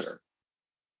guest visitor.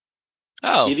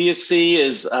 Oh, Idiocy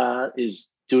is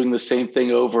doing the same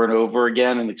thing over and over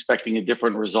again and expecting a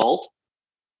different result.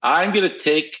 I'm going to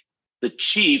take the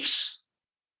Chiefs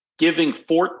giving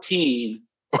 14.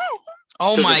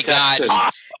 oh to the my God.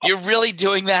 Texans. You're really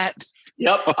doing that?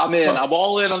 Yep, I'm in. I'm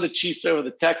all in on the Chiefs over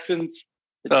the Texans.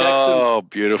 The Texans Oh,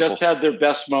 beautiful. just had their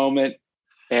best moment,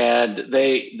 and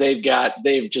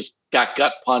they've just got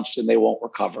gut punched and they won't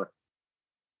recover.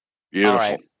 Beautiful. All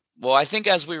right. Well, I think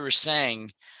as we were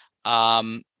saying,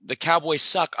 the Cowboys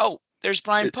suck. Oh, there's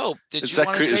Brian Pope. Did Is you that,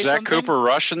 want to say is that something? Cooper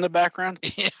Rush in the background?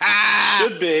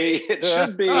 Should be. It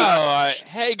should be.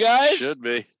 Hey guys. Should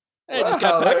be. Hey,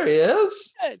 Wow, there he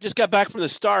is. just got back from the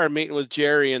Star meeting with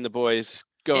Jerry and the boys.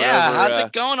 Going Yeah, over, how's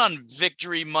it going on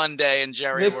Victory Monday in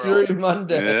Jerry Victory World?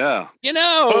 Monday. Yeah. You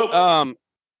know,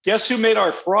 Guess who made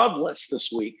our fraud list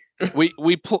this week?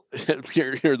 we pull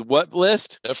your what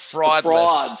list? The fraud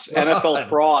Frauds, list. NFL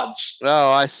frauds.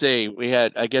 Oh, I see.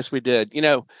 I guess we did. You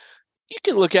know, you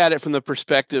can look at it from the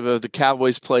perspective of the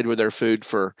Cowboys played with their food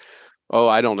for,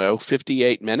 I don't know,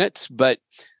 58 minutes. But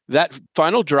that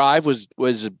final drive was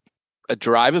a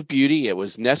drive of beauty. It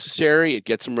was necessary. It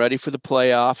gets them ready for the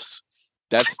playoffs.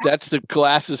 That's the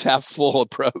glasses half full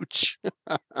approach.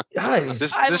 Guys,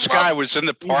 This guy was in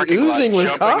the parking lot oozing with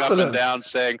jumping up and confidence. down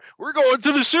saying, "We're going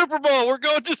to the Super Bowl. We're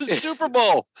going to the Super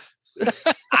Bowl."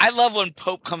 I love when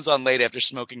Pope comes on late after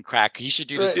smoking crack. He should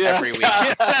do this Yeah. every week.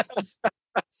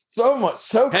 so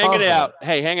hanging confident. out.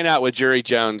 Hey, hanging out with Jerry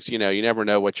Jones, you know, you never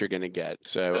know what you're going to get.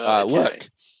 So Okay.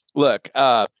 look,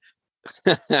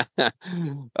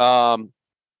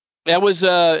 that was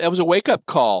a wake up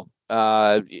call.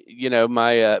 You know,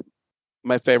 my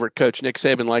favorite coach, Nick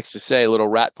Saban, likes to say a little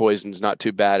rat poison's not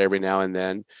too bad every now and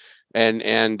then.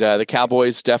 And the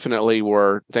Cowboys definitely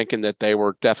were thinking that they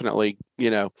were definitely, you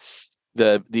know,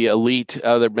 the elite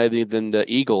other maybe than the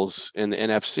Eagles in the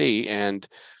NFC, and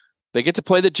they get to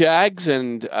play the Jags,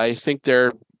 and I think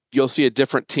you'll see a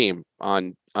different team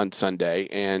on Sunday,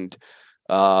 and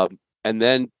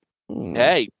then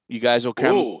hey, you guys will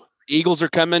come. Ooh, Eagles are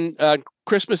coming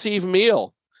Christmas Eve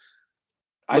meal.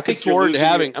 I think you're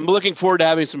losing I'm looking forward to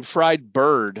having some fried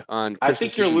bird on I Christmas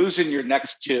think you're Eve. losing your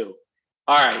next two.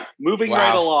 All right, moving Wow.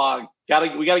 right along.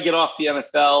 We got to get off the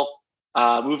NFL.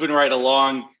 Moving right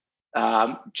along.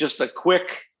 Just a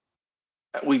quick.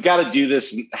 We've got to do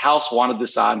this. House wanted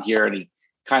this on here, and he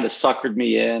kind of suckered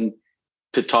me in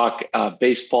to talk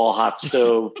baseball hot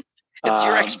stove. It's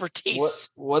your Um, expertise.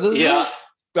 What is Yeah. this?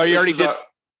 Oh, you This already is did. our-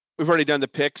 We've already done the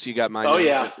picks. You got mine. Oh down.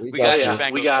 yeah, We got you. your we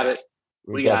Bengals got pick. it.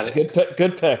 We We got got you.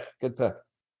 Good pick. Bengals,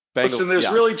 Listen, there's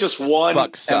yeah. really just one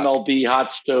Bucks suck. MLB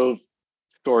hot stove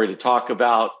story to talk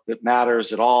about that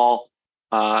matters at all.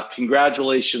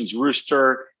 Congratulations,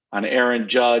 Rooster, on Aaron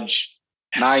Judge,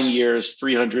 9 years,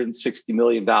 $360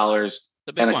 million. The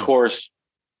big And one. of course,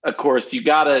 you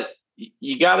gotta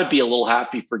be a little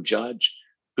happy for Judge,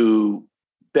 who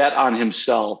bet on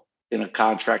himself in a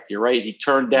contract year, right? He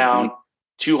turned down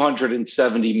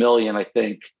 $270 million, I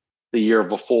think, the year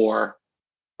before,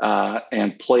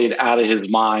 and played out of his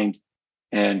mind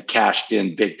and cashed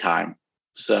in big time.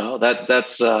 So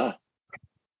that's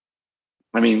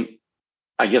I mean,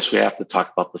 I guess we have to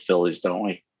talk about the Phillies, don't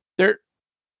we?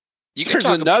 You can There's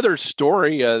talk, another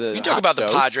story. you can talk about the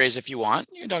Padres if you want.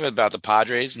 You can talk about the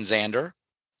Padres and Xander.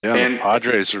 Yeah, And- the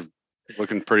Padres are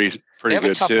looking pretty They have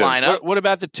good a tough too. lineup. What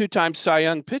about the two-time Cy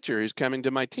Young pitcher who's coming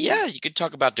to my team? Yeah, you could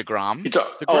talk about DeGrom. I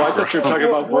thought you were talking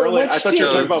about Verlander. I thought you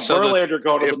were talking about Verlander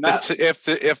going to the Mets.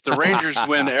 If the Rangers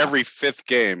win every fifth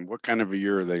game, what kind of a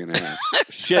year are they going to have?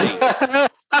 Shitty.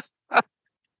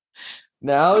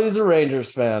 Now he's a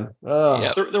Rangers fan. Oh,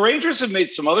 Yep. The Rangers have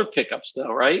made some other pickups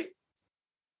though, right?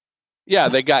 Yeah,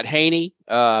 they got Haney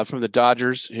from the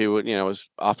Dodgers, who was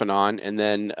off and on, and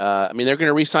then they're going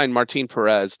to re-sign Martin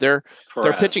Perez. Their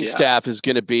Perez, pitching yeah. staff is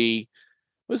going to be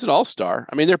was it All-Star?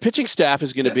 I mean, their pitching staff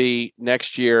is going to be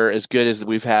next year as good as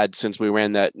we've had since we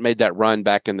made that run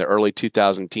back in the early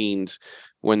 2000 teens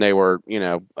when they were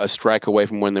a strike away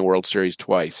from winning the World Series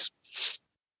twice.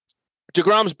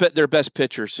 DeGrom's their best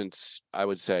pitcher since, I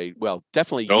would say, well,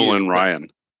 definitely Nolan Ryan.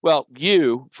 Well,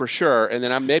 you for sure, and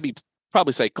then I'm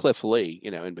probably say Cliff Lee,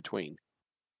 in between.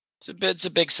 It's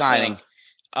a big signing.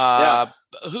 Where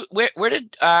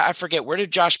did I forget? Where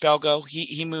did Josh Bell go?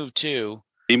 He moved to.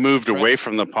 He moved away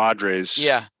from the Padres.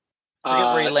 Yeah,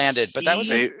 forget where he landed, but that was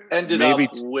ended maybe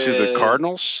up with to the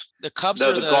Cardinals. the Cubs No,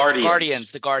 or the the Guardians.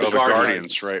 Guardians. The Guardians. Oh, the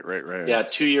Guardians. Guardians. Right. Yeah,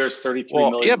 2 years, 33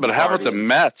 million. Well, yeah, but how about the Guardians.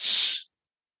 Mets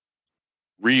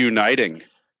reuniting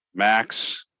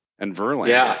Max and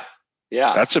Verlander?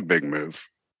 Yeah, That's a big move.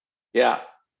 yeah.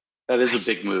 That is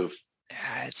a big move.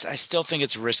 I still think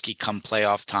it's risky come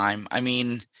playoff time. I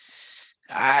mean,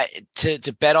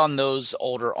 to bet on those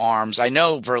older arms. I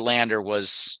know Verlander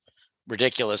was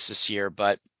ridiculous this year,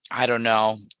 but I don't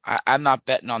know. I'm not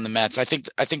betting on the Mets. I think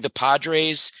the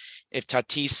Padres, if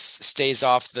Tatis stays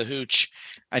off the hooch,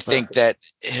 I think that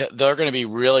they're going to be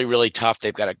really, really tough.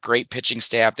 They've got a great pitching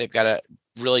staff. They've got a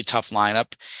really tough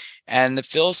lineup, and the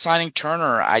Phil's signing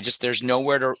Turner. There's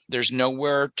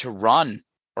nowhere to run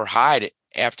or hide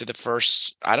after the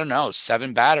first,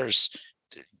 7 batters.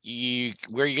 Who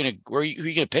are you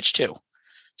gonna pitch to?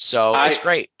 So it's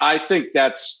great. I think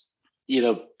that's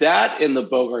that and the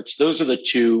Bogarts. Those are the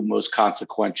two most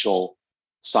consequential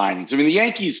signings. I mean, the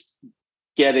Yankees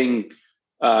getting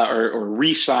or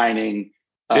re-signing.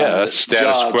 That's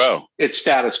status Judge, quo. It's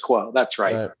status quo. That's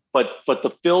right. But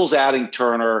the Phils adding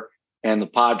Turner and the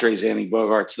Padres adding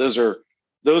Bogarts. Those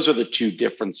are the two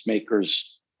difference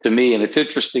makers to me. And it's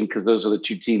interesting because those are the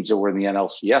two teams that were in the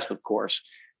NLCS, of course.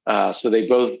 So they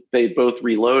both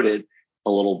reloaded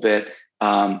a little bit.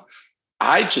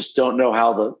 I just don't know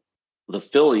how the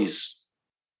Phillies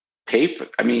pay for.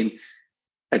 I mean,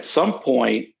 at some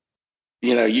point,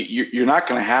 you're not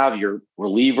going to have your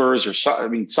relievers or something. I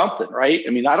mean, something, right? I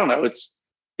mean, I don't know. It's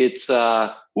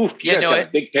a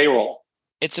big payroll.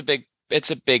 It's a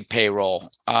big payroll.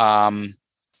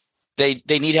 They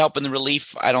need help in the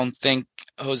relief. I don't think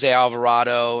Jose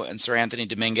Alvarado and Sir Anthony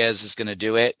Dominguez is going to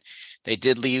do it. They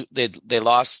did leave. They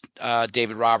lost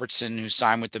David Robertson, who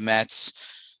signed with the Mets.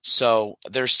 So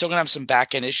they're still going to have some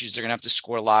back end issues. They're going to have to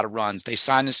score a lot of runs. They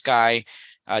signed this guy,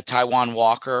 Taijuan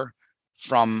Walker,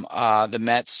 from the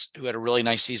Mets, who had a really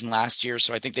nice season last year.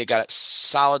 So I think they got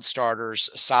solid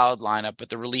starters, a solid lineup. But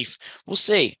the relief, we'll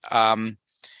see. I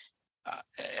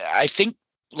think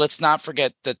let's not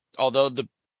forget that although the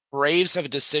Braves have a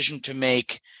decision to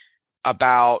make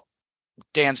about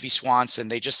Dansby Swanson,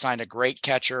 they just signed a great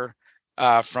catcher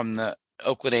from the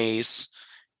Oakland A's,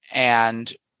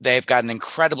 and they've got an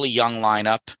incredibly young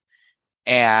lineup.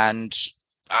 And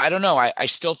I don't know. I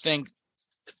still think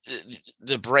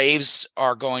the Braves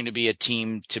are going to be a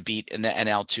team to beat in the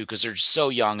NL too, because they're so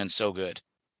young and so good.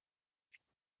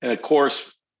 And of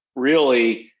course,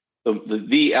 really,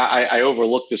 I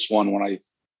overlooked this one when I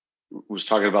was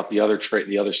talking about the other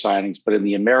signings, but in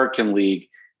the American League,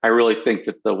 I really think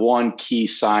that the one key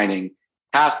signing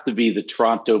has to be the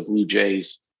Toronto Blue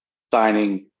Jays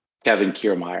signing Kevin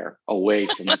Kiermaier away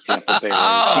from the Tampa Bay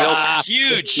Rays.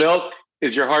 Huge. Milk,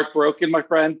 is your heart broken, my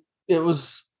friend? it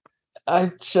was.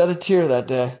 I shed a tear that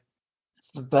day.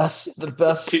 It's the best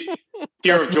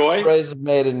Tear of joy. Rays have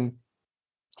made in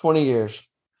 20 years.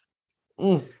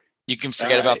 You can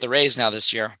forget about the Rays now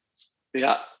this year.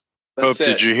 Yeah. Hope,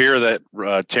 did you hear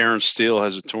that Terrence Steele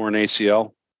has a torn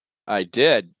ACL? I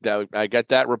did. I got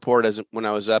that report when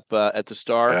I was up at the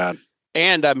Star. Yeah.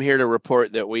 And I'm here to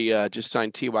report that we just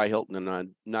signed T.Y. Hilton, and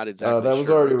I'm not exactly that was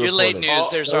sure. already You're reported. late news.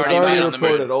 There's That was already man on the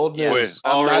reported. move. Old news.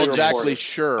 I'm not Already exactly reported.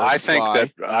 sure. I think why.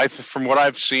 that from what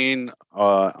I've seen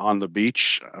on the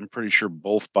beach, I'm pretty sure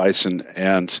both Bison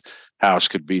and House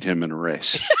could beat him in a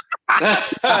race. All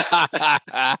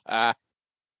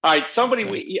right,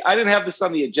 somebody. I didn't have this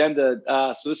on the agenda,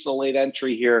 so this is a late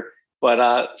entry here.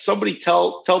 But somebody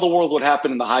tell the world what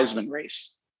happened in the Heisman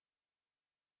race.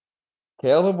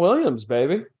 Caleb Williams,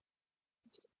 baby.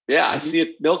 Yeah, I see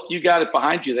it. Milk, you got it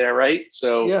behind you there, right?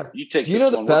 So Yeah. you take. Do you this know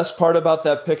the one. best part about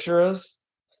that picture is?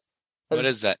 What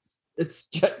is that? It's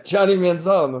Johnny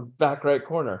Manziel in the back right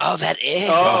corner. Oh, that is.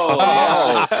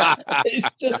 Oh, He's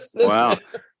just sitting Wow.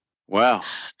 there. Wow.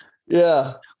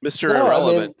 Yeah. Mr. No, I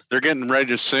Irrelevant. mean, They're getting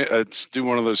ready to do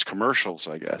one of those commercials,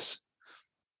 I guess.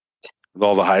 with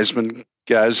all the Heisman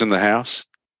guys in the house.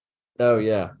 Oh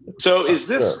yeah. So is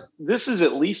this Sure. this is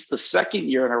at least the second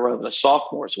year in a row that a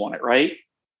sophomore's won it, right?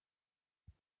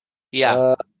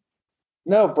 Yeah.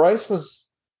 No, Bryce was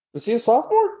he a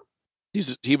sophomore? He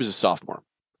was a sophomore.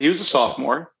 He was a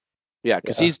sophomore. Yeah,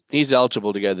 because Yeah. he's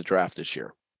eligible to go to the draft this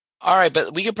year. All right,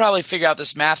 but we could probably figure out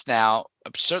this math now.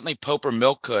 Certainly Pope or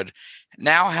Milk could.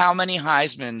 Now, how many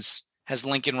Heismans has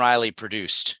Lincoln Riley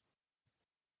produced?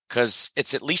 Because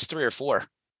it's at least 3 or 4.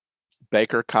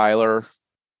 Baker, Kyler,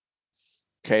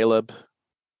 Caleb. I think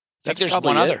That's there's probably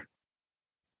one it. other.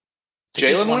 I think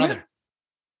there's Jalen one won it? other.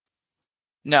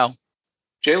 No,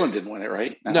 Jalen didn't win it,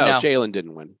 right? No, No. Jalen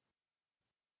didn't win.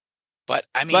 but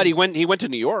I mean, But he went to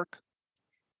New York.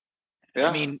 Yeah.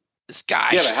 I mean, this guy,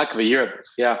 He had a heck of a year.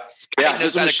 Yeah. this guy Yeah, knows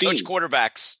he's a how to coach machine.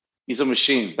 quarterbacks. He's a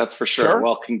machine, that's for sure. Sure.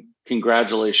 Well,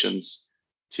 congratulations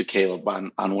to Caleb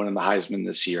on winning the Heisman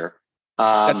this year.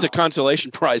 That's a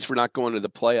consolation prize for not going to the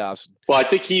playoffs. Well, I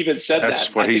think he even said That's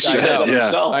that. what I he think said, that yeah.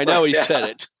 himself. I know he Yeah. said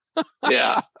it.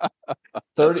 Yeah.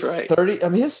 30, That's right. 30. I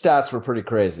mean, his stats were pretty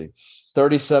crazy.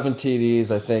 37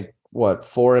 TDs, I think. What,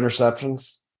 4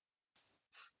 interceptions?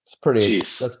 It's pretty.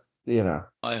 Jeez. That's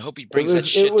I hope he brings was- that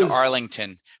shit it was- to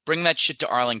Arlington. Bring that shit to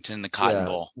Arlington, the Cotton yeah,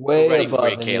 Bowl. way We're ready for above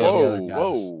you, any Caleb. of the other Whoa, guys.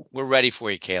 whoa. We're ready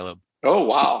for you, Caleb. Oh,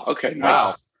 wow. Okay. Nice.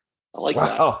 Wow. I like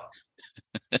Wow.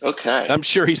 that. Okay. I'm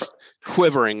sure he's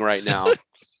quivering right now.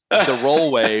 The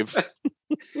roll wave.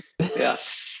 Yeah,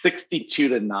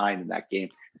 62-9 in that game.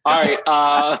 All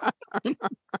right.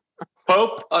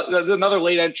 Pope, another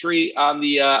late entry on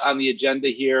the agenda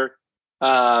here.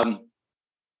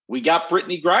 We got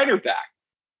Brittany Griner back.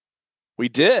 We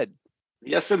did.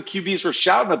 The SMQBs were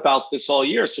shouting about this all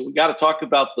year, so we got to talk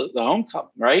about the homecoming,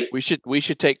 right? We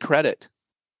should take credit.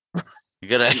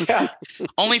 You're gonna Yeah,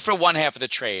 only for one half of the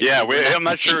trade. Yeah, I'm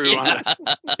not sure we want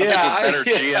to yeah, better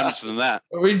yeah. GMs than that.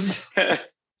 We just,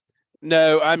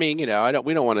 No, I mean, we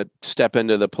don't want to step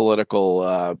into the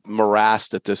political morass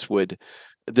that this would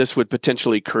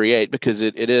potentially create, because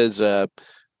it is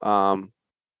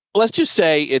let's just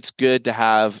say it's good to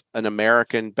have an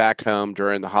American back home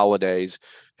during the holidays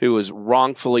who was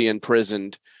wrongfully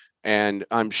imprisoned and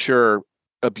I'm sure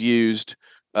abused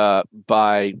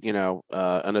by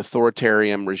an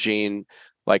authoritarian regime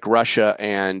like Russia,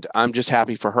 and I'm just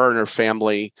happy for her and her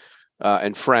family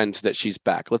and friends that she's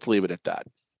back. Let's leave it at that.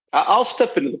 I'll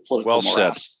step into the political Well said.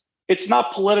 morass. It's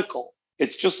not political.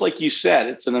 It's just like you said.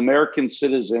 It's an American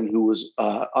citizen who was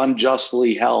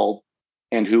unjustly held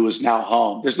and who is now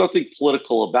home. There's nothing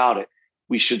political about it.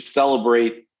 We should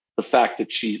celebrate the fact that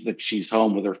she's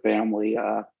home with her family,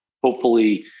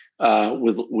 hopefully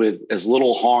with as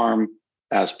little harm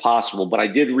as possible. But I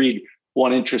did read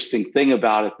one interesting thing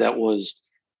about it that was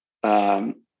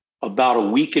about a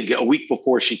week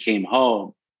before she came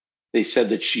home. They said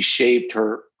that she shaved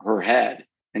her head.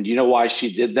 And you know why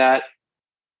she did that?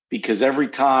 Because every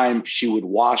time she would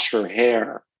wash her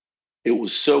hair, it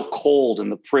was so cold in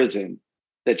the prison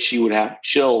that she would have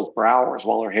chilled for hours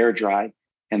while her hair dried.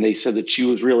 And they said that she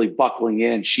was really buckling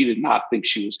in. She did not think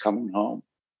she was coming home.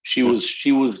 She was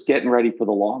getting ready for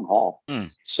the long haul.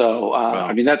 So,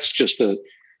 I mean, that's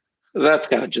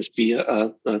got to just be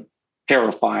a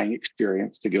terrifying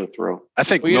experience to go through. I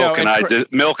think Well,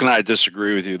 Milk and I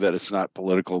disagree with you that it's not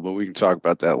political, but we can talk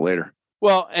about that later.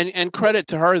 Well, and credit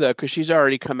to her, though, because she's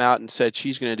already come out and said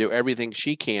she's going to do everything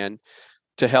she can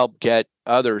to help get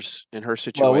others in her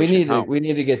situation. well, home. we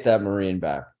need to get that Marine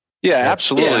back. Yeah,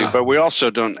 absolutely. Yeah. But we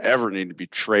also don't ever need to be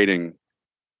trading.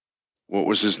 What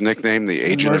was his nickname? The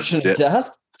agent Merchant of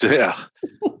Death? Yeah.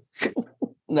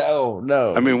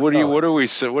 No. I mean, what do we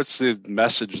say? What's the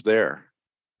message there?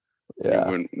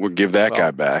 Yeah. We'll give that guy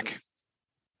back.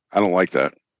 I don't like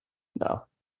that. No.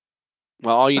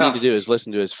 Well, all you Oh. need to do is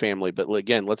listen to his family. But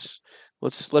again, let's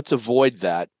avoid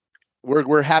that.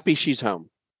 We're happy she's home.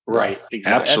 Right. Yes.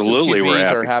 Exactly. Absolutely, we're SMQBs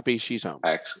happy. are happy she's home.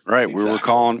 Excellent. Right. Exactly.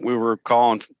 We were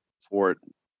calling for it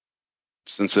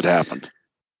since it happened.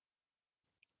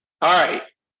 All right.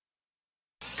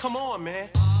 Come on, man.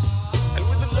 And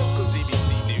with the local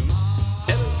DBC news,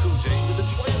 LL Cool J with a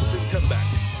triumphant comeback.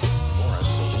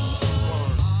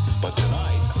 But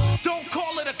tonight, don't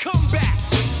call it a comeback.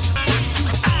 Knock you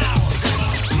out.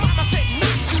 Mama said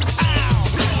knock you out.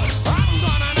 I'm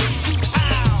gonna knock you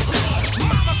out.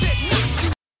 Mama said knock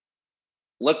you.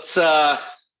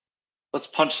 Let's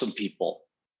punch some people.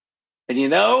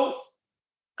 And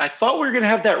I thought we were going to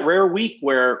have that rare week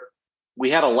where we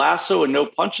had a lasso and no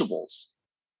punchables.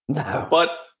 No. But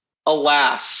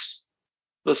alas,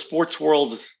 the sports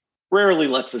world rarely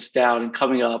lets us down in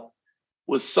coming up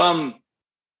with some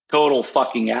total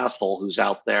fucking asshole who's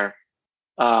out there.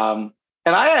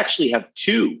 And I actually have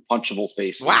two punchable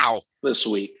faces Wow. this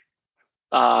week.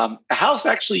 House,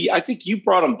 actually, I think you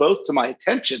brought them both to my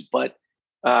attention, but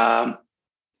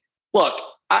look,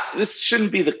 this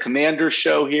shouldn't be the commander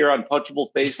show here on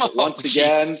Punchable Face, but Oh, once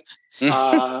again,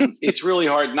 jeez. it's really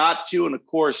hard not to. And of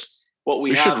course, what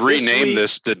we We have should rename week,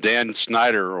 this the Dan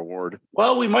Snyder Award.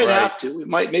 well, we might Right. have to. We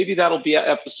might. Maybe that'll be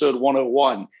episode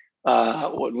 101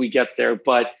 when we get there.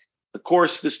 But of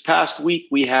course, this past week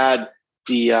we had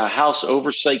the House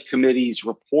Oversight Committee's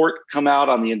report come out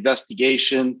on the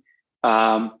investigation.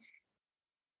 To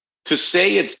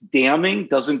say it's damning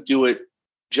doesn't do it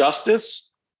justice.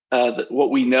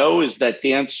 What we know is that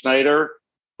Dan Snyder,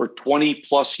 for 20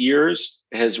 plus years,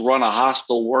 has run a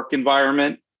hostile work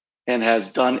environment and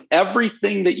has done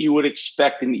everything that you would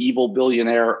expect an evil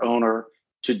billionaire owner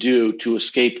to do to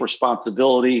escape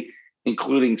responsibility,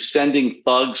 including sending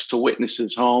thugs to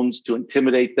witnesses' homes to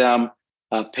intimidate them,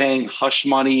 paying hush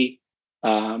money,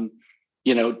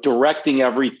 directing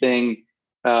everything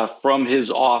from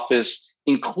his office,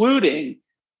 including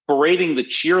parading the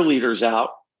cheerleaders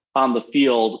out on the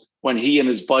field when he and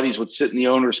his buddies would sit in the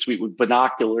owner's suite with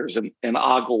binoculars and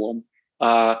ogle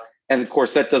them. And of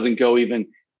course, that doesn't go even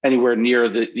anywhere near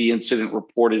the incident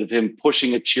reported of him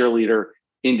pushing a cheerleader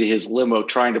into his limo,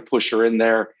 trying to push her in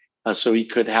there so he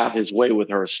could have his way with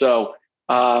her. So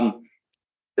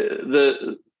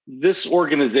this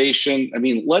organization, I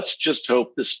mean, let's just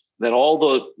hope that all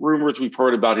the rumors we've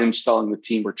heard about him selling the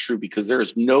team are true, because there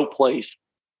is no place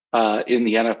in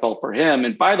the NFL for him.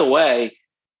 And by the way,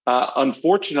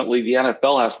 unfortunately, the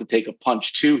NFL has to take a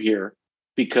punch too here,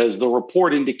 because the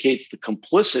report indicates the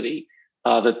complicity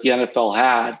that the NFL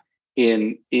had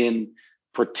in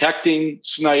protecting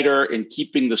Snyder and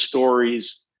keeping the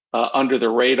stories under the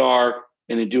radar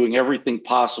and in doing everything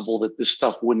possible that this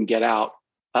stuff wouldn't get out.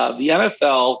 The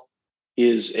NFL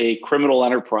is a criminal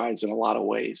enterprise in a lot of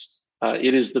ways.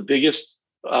 It is the biggest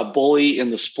bully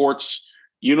in the sports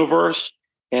universe,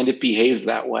 and it behaves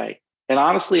that way. And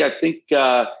honestly, I think,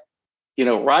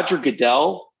 Roger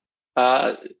Goodell,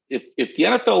 if the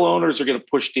NFL owners are going to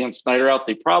push Dan Snyder out,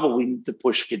 they probably need to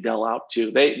push Goodell out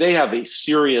too. They have a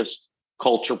serious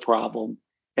culture problem.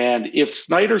 And if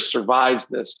Snyder survives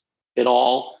this at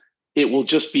all, it will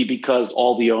just be because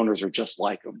all the owners are just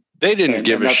like him. They didn't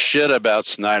give a shit about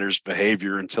Snyder's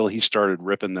behavior until he started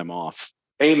ripping them off.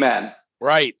 Amen.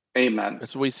 Right. Amen.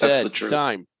 That's what we said. That's the at truth. the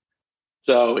time.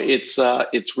 So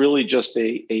it's really just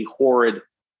a horrid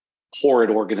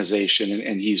organization,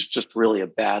 and he's just really a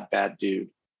bad dude.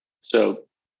 So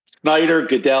Snyder,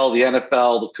 Goodell, the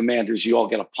NFL, the Commanders, you all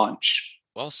get a punch.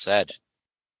 Well said.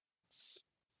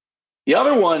 The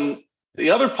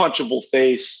other punchable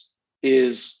face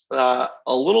is a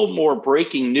little more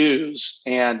breaking news,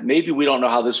 and maybe we don't know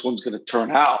how this one's going to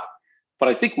turn out, but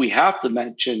I think we have to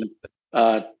mention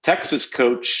Texas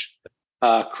coach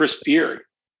Chris Beard,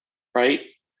 right?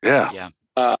 Yeah.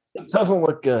 It doesn't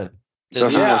look good.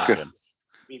 Does Yeah. not look good. I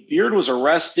mean, Beard was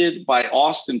arrested by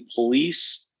Austin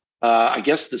police, I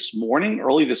guess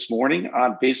early this morning,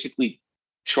 on basically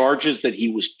charges that he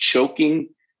was choking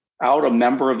out a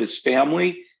member of his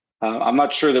family. I'm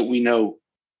not sure that we know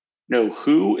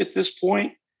who at this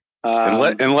point.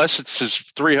 Unless it's his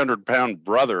 300-pound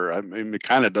brother. I mean, it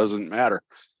kind of doesn't matter.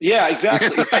 Yeah,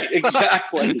 exactly. Right.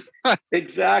 Exactly.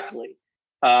 Exactly.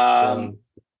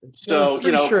 So, I'm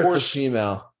pretty sure of it's a course,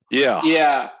 female. Yeah.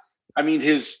 yeah. I mean,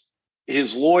 his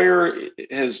lawyer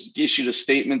has issued a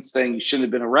statement saying he shouldn't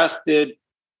have been arrested.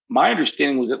 My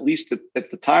understanding was, at least at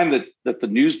the time that the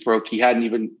news broke, he hadn't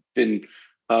even been,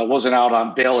 wasn't out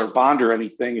on bail or bond or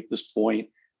anything at this point.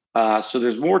 So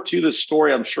there's more to this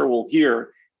story, I'm sure we'll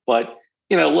hear. But,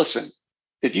 listen,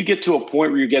 if you get to a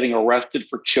point where you're getting arrested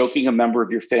for choking a member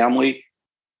of your family,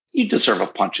 you deserve a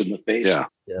punch in the face. Yeah.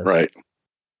 Yes. Right.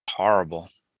 Horrible.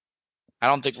 I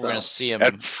don't think we're going to see him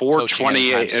At coaching 4:20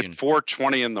 anytime at soon.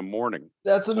 4:20 in the morning.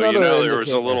 That's So another. there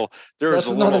was a little That's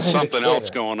another something else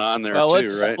indicator. going on there Well,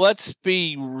 too, right? let's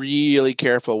be really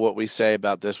careful what we say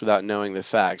about this without knowing the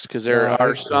facts, because there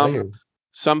are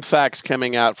some facts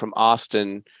coming out from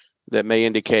Austin that may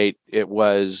indicate it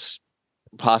was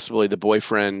possibly the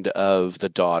boyfriend of the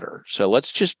daughter. So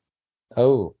let's just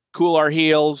Oh, cool our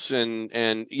heels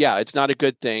and yeah, it's not a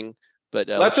good thing, but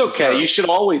That's okay. You should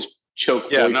always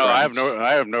choke. Yeah, no, I boyfriends.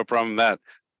 have no problem with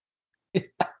that.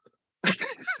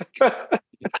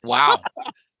 Wow.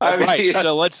 I mean, right.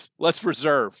 So let's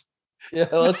reserve. yeah.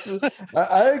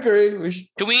 I agree. We should.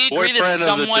 Can we agree that Boyfriend of the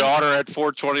someone? daughter at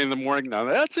 4:20 in the morning. Now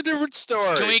that's a different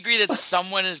story. Can we agree that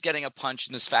someone is getting a punch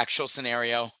in this factual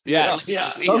scenario? Yeah.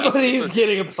 Yeah. Somebody is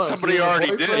getting a punch. Somebody Either the already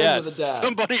did. boyfriend or Yes. the dad.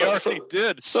 Somebody already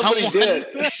did. Somebody did.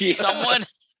 Yeah. Someone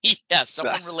Yeah,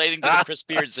 someone relating to the Chris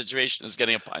Beard situation is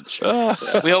getting a punch. Uh,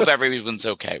 We hope everyone's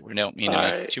okay. We don't mean to All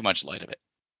make right. too much light of it.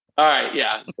 All right.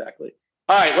 Yeah, exactly.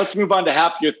 All right. Let's move on to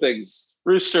happier things.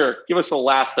 Rooster, give us a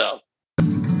lasso.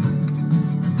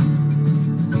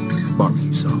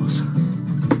 Barbecue sauce.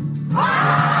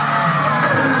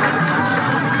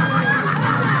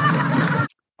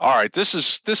 all right, this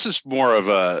is more of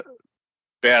a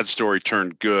bad story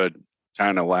turned good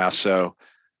kind of lasso.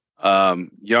 A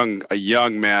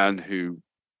young man who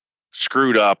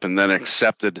screwed up and then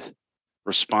accepted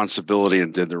responsibility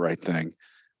and did the right thing.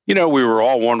 We were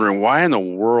all wondering, why in the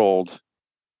world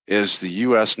is the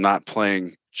U.S. not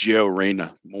playing Gio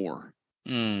Reyna more?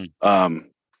 Mm.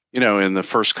 In the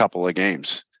first couple of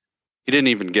games, he didn't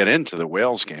even get into the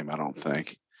Wales game, I don't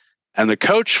think. And the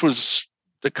coach was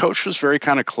very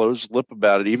kind of closed lip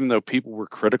about it, even though people were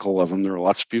critical of him. There were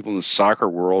lots of people in the soccer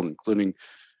world, including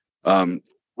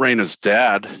Reyna's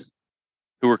dad,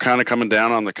 who were kind of coming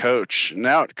down on the coach.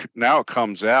 Now it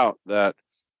comes out that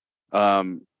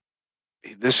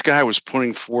this guy was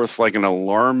putting forth like an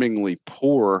alarmingly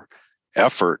poor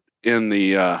effort in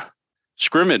the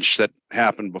scrimmage that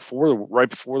happened right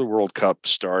before the World Cup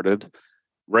started,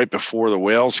 right before the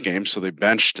Wales game. So they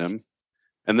benched him.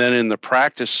 And then in the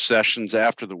practice sessions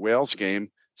after the Wales game,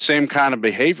 same kind of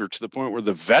behavior, to the point where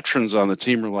the veterans on the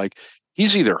team are like,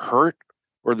 he's either hurt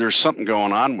or there's something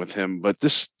going on with him, but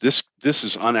this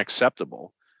is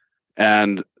unacceptable.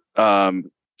 And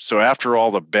so after all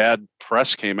the bad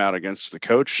press came out against the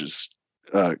coach,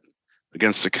 the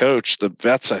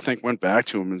vets, I think, went back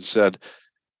to him and said,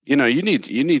 you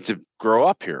need to grow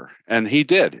up here. And he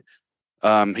did.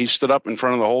 He stood up in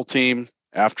front of the whole team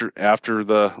after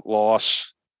the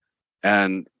loss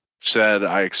and said,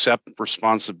 I accept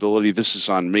responsibility. This is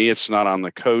on me. It's not on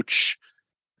the coach,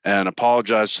 and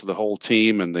apologized to the whole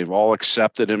team, and they've all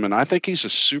accepted him. And I think he's a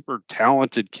super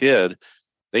talented kid.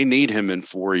 They need him in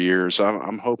 4 years.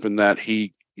 I'm hoping that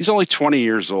he's only 20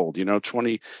 years old. At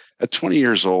 20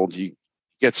 years old, you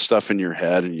get stuff in your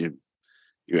head and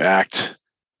you act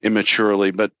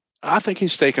immaturely, but I think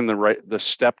he's taken the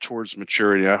step towards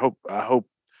maturity. I hope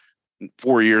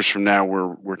 4 years from now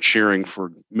we're cheering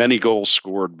for many goals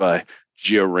scored by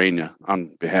Gio Reyna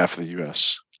on behalf of the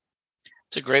U.S.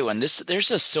 It's a great one.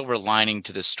 There's a silver lining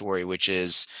to this story, which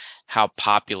is how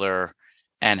popular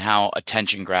and how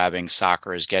attention grabbing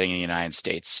soccer is getting in the United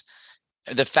States.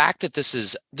 The fact that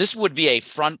this would be a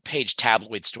front page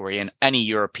tabloid story in any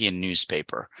European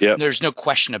newspaper. Yep. There's no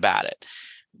question about it.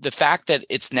 The fact that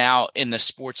it's now in the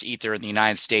sports ether in the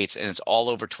United States and it's all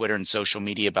over Twitter and social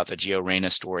media about the Gio Reyna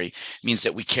story means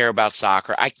that we care about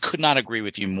soccer. I could not agree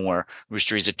with you more,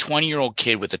 Rooster. He's a 20-year-old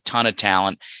kid with a ton of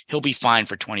talent. He'll be fine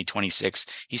for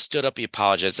 2026. He stood up. He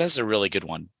apologized. That's a really good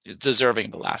one. It's deserving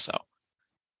of a lasso.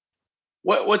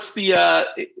 What's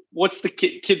the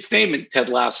kid's name in Ted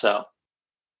Lasso?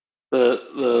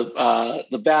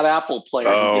 The bad apple player.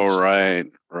 Oh,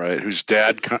 right. Whose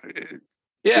dad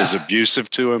is abusive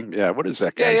to him. Yeah. What is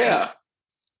that guy's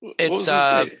name? It's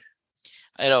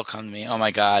it'll come to me. Oh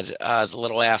my God. The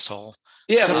little asshole.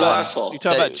 Yeah, the little asshole. You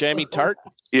talking about Jamie Tart?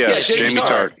 Yeah, Jamie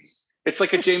Tart. It's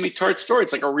like a Jamie Tart story.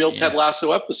 It's like a real Ted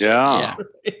Lasso episode. Yeah.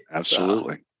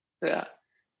 Absolutely. Yeah.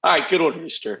 All right. Good one,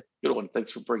 Rooster. Good one.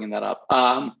 Thanks for bringing that up.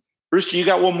 Rooster, you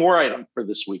got one more item for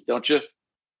this week, don't you?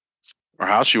 Or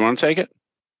House, you want to take it?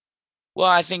 Well,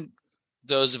 I think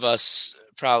those of us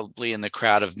probably in the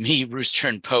crowd of me, Rooster,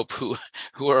 and Pope who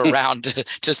are around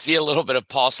to see a little bit of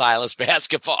Paul Silas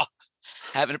basketball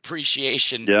have an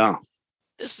appreciation. Yeah.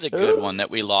 This is a good one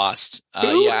that we lost.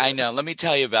 Yeah, I know. Let me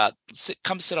tell you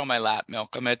come sit on my lap,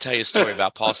 Milk. I'm going to tell you a story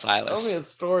about Paul Silas. Tell me a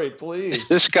story, please.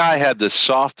 This guy had the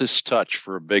softest touch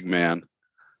for a big man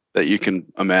that you can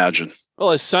imagine.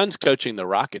 Well, his son's coaching the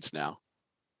Rockets now.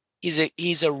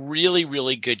 He's a really,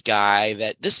 really good guy.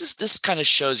 That this kind of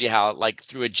shows you how, like,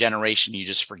 through a generation you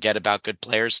just forget about good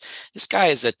players. This guy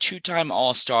is a 2-time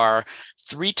All-Star,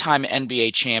 3-time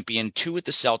NBA champion, 2 with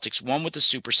the Celtics, 1 with the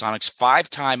Supersonics,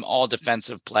 5-time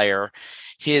All-Defensive player.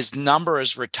 His number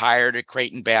is retired at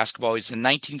Creighton basketball. He's a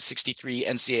 1963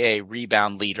 NCAA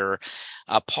rebound leader.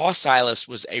 Paul Silas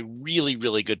was a really,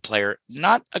 really good player,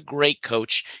 not a great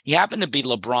coach. He happened to be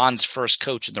LeBron's first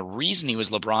coach, and the reason he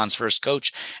was LeBron's first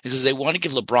coach is because they want to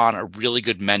give LeBron a really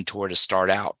good mentor to start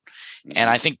out. And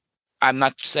I think, I'm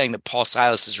not saying that Paul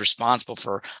Silas is responsible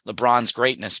for LeBron's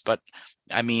greatness, but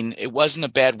I mean, it wasn't a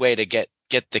bad way to get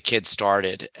the kid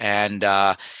started. And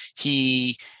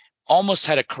he almost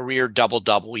had a career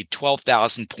double-double. He had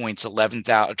 12,000 points,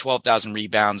 12,000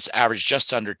 rebounds, averaged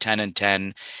just under 10 and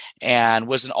 10, and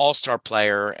was an all-star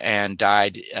player and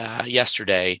died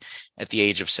yesterday at the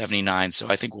age of 79. So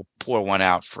I think we'll pour one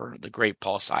out for the great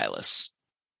Paul Silas.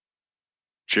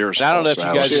 Cheers. And I don't know if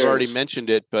Paul you guys Silas. have already mentioned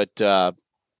it, but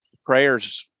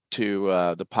prayers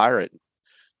to the Pirate.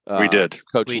 We did.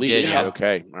 Coach We Lee. did, yeah.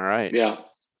 Okay. All right. Yeah.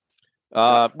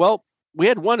 Well, we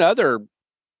had one other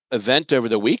event over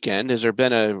the weekend. Has there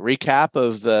been a recap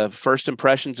of the first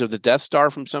impressions of the Death Star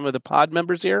from some of the pod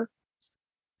members here?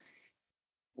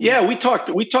 Yeah, we talked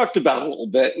about it a little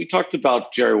bit. We talked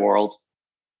about Jerry World.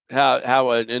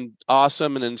 How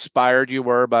awesome and inspired you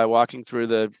were by walking through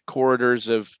the corridors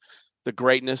of the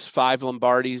greatness, 5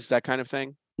 Lombardis, that kind of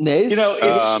thing. Nace? You know,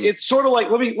 it's sort of like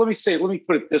let me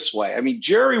put it this way. I mean,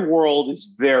 Jerry World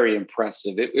is very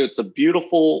impressive. It's a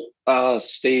beautiful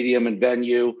stadium and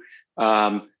venue.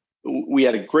 We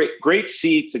had a great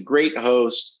seats, a great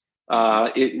host.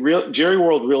 Jerry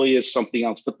World really is something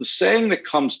else. But the saying that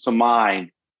comes to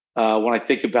mind when I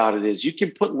think about it is, you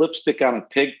can put lipstick on a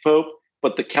pig, Pope,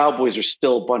 but the Cowboys are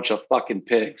still a bunch of fucking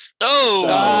pigs.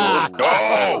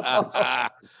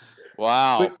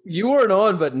 Wow. But you weren't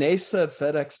on, but Nace said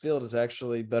FedEx Field is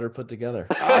actually better put together.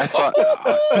 I thought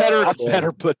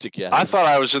better put together. I thought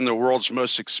I was in the world's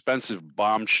most expensive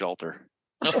bomb shelter.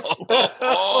 Wow,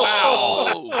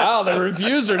 the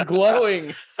reviews are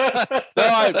glowing.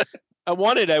 No, I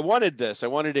wanted this. I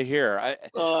wanted to hear.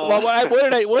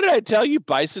 What did I tell you,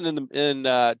 Bison? In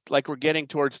like we're getting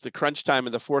towards the crunch time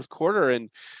in the fourth quarter,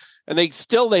 and they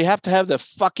have to have the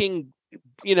fucking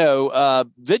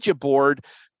Vidya board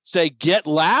say get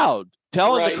loud,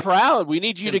 telling the crowd we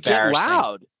need you to get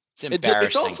loud. It's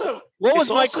embarrassing. What was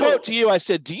my quote to you? I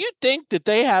said, "Do you think that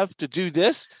they have to do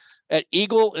this at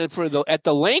Eagle and at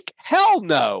the Link? Hell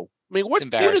no. I mean, what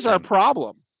is our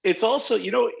problem?" It's also,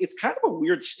 it's kind of a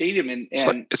weird stadium, and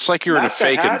it's like you're in a Matt the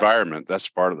fake Hat- environment. That's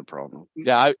part of the problem.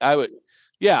 Yeah, I would.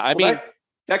 Yeah, I mean,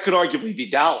 that could arguably be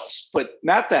Dallas, but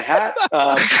Matt the Hat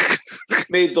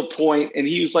made the point, and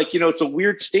he was like, it's a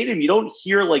weird stadium. You don't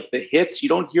hear like the hits, you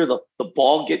don't hear the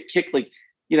ball get kicked. Like,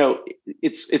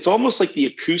 it's almost like the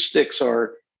acoustics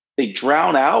they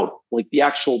drown out like the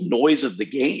actual noise of the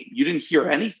game. You didn't hear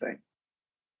anything.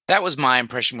 That was my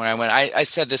impression when I went. I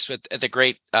said this at the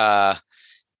great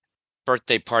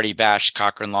birthday party bash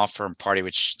Cochran Law Firm party,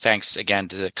 which thanks again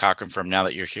to the Cochran firm. Now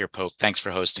that you're here, Pope, thanks for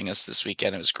hosting us this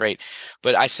weekend. It was great.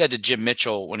 But I said to Jim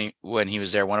Mitchell when he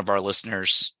was there, one of our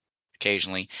listeners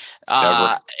occasionally,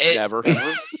 never.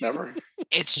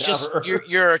 It's just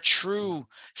you're a true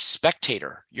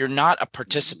spectator. You're not a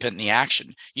participant in the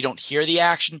action. You don't hear the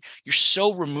action. You're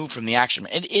so removed from the action.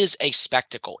 It is a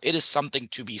spectacle. It is something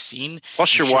to be seen.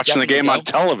 Plus, you're watching the game on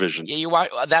television. Yeah, you watch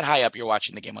that high up. You're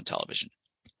watching the game on television.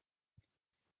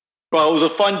 Well, it was a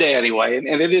fun day anyway, and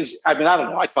it is. I mean, I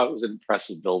don't know. I thought it was an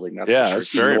impressive building. That's for sure.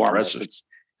 It's very enormous. impressive.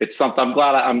 It's something. I'm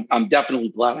glad. I'm definitely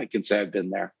glad I can say I've been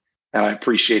there, and I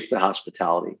appreciate the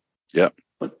hospitality. Yep.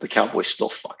 But the Cowboys still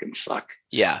fucking suck.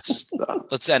 Yeah.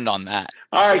 Let's end on that.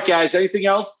 All right, guys. Anything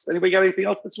else? Anybody got anything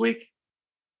else this week?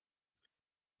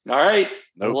 All right.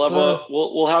 Nope.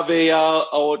 We'll have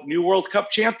a new World Cup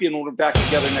champion when we're back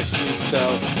together next week. So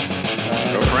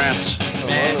Go France.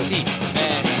 Messi.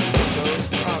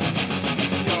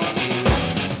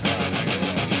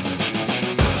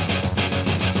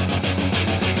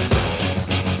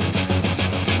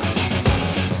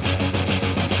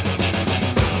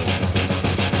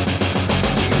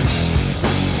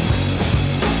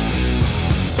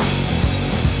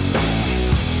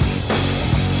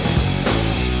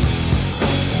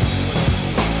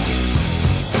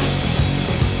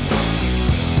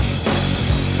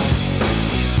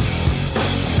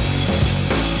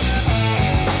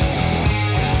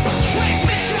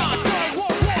 Transmission during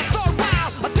World War third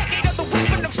round, a decade of the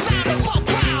weapon of sound and punk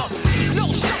ground. No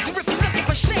shelter if you're looking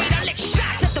for shade. I lick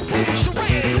shots at the brutal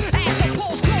charade. As the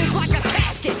polls close like a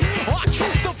casket, our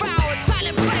truth devoured,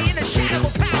 silent play in the shadow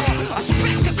of power. A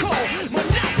spectacle,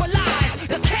 monopolized.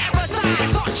 The camera's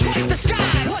eyes on choice the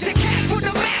sky. Was it cast for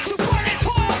the mass who burn and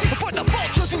toil, or for the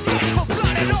vultures who thirst for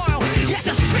blood and oil? Yes,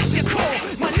 a spectacle,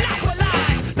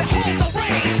 monopolized. Behold the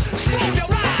reins, stone your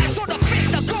eyes, or the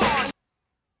fist of God.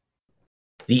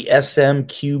 The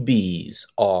SMQBs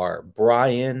are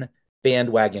Brian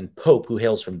Bandwagon Pope, who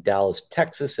hails from Dallas,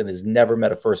 Texas, and has never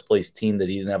met a first-place team that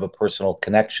he didn't have a personal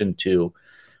connection to.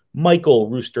 Michael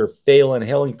Rooster Phelan,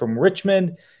 hailing from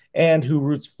Richmond, and who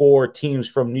roots for teams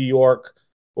from New York,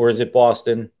 or is it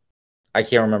Boston? I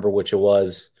can't remember which it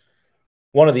was.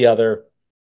 One or the other.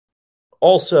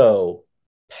 Also,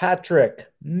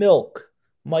 Patrick Milk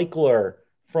Michler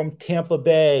from Tampa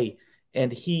Bay,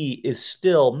 and he is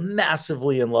still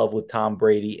massively in love with Tom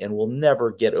Brady and will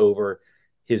never get over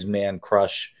his man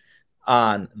crush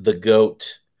on the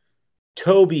GOAT.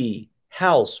 Toby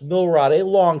House Milrod, a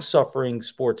long-suffering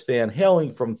sports fan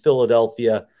hailing from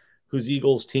Philadelphia, whose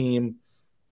Eagles team,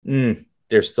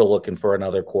 they're still looking for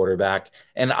another quarterback.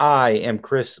 And I am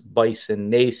Chris Bison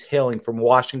Nace, hailing from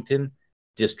Washington,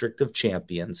 District of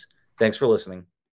Champions. Thanks for listening.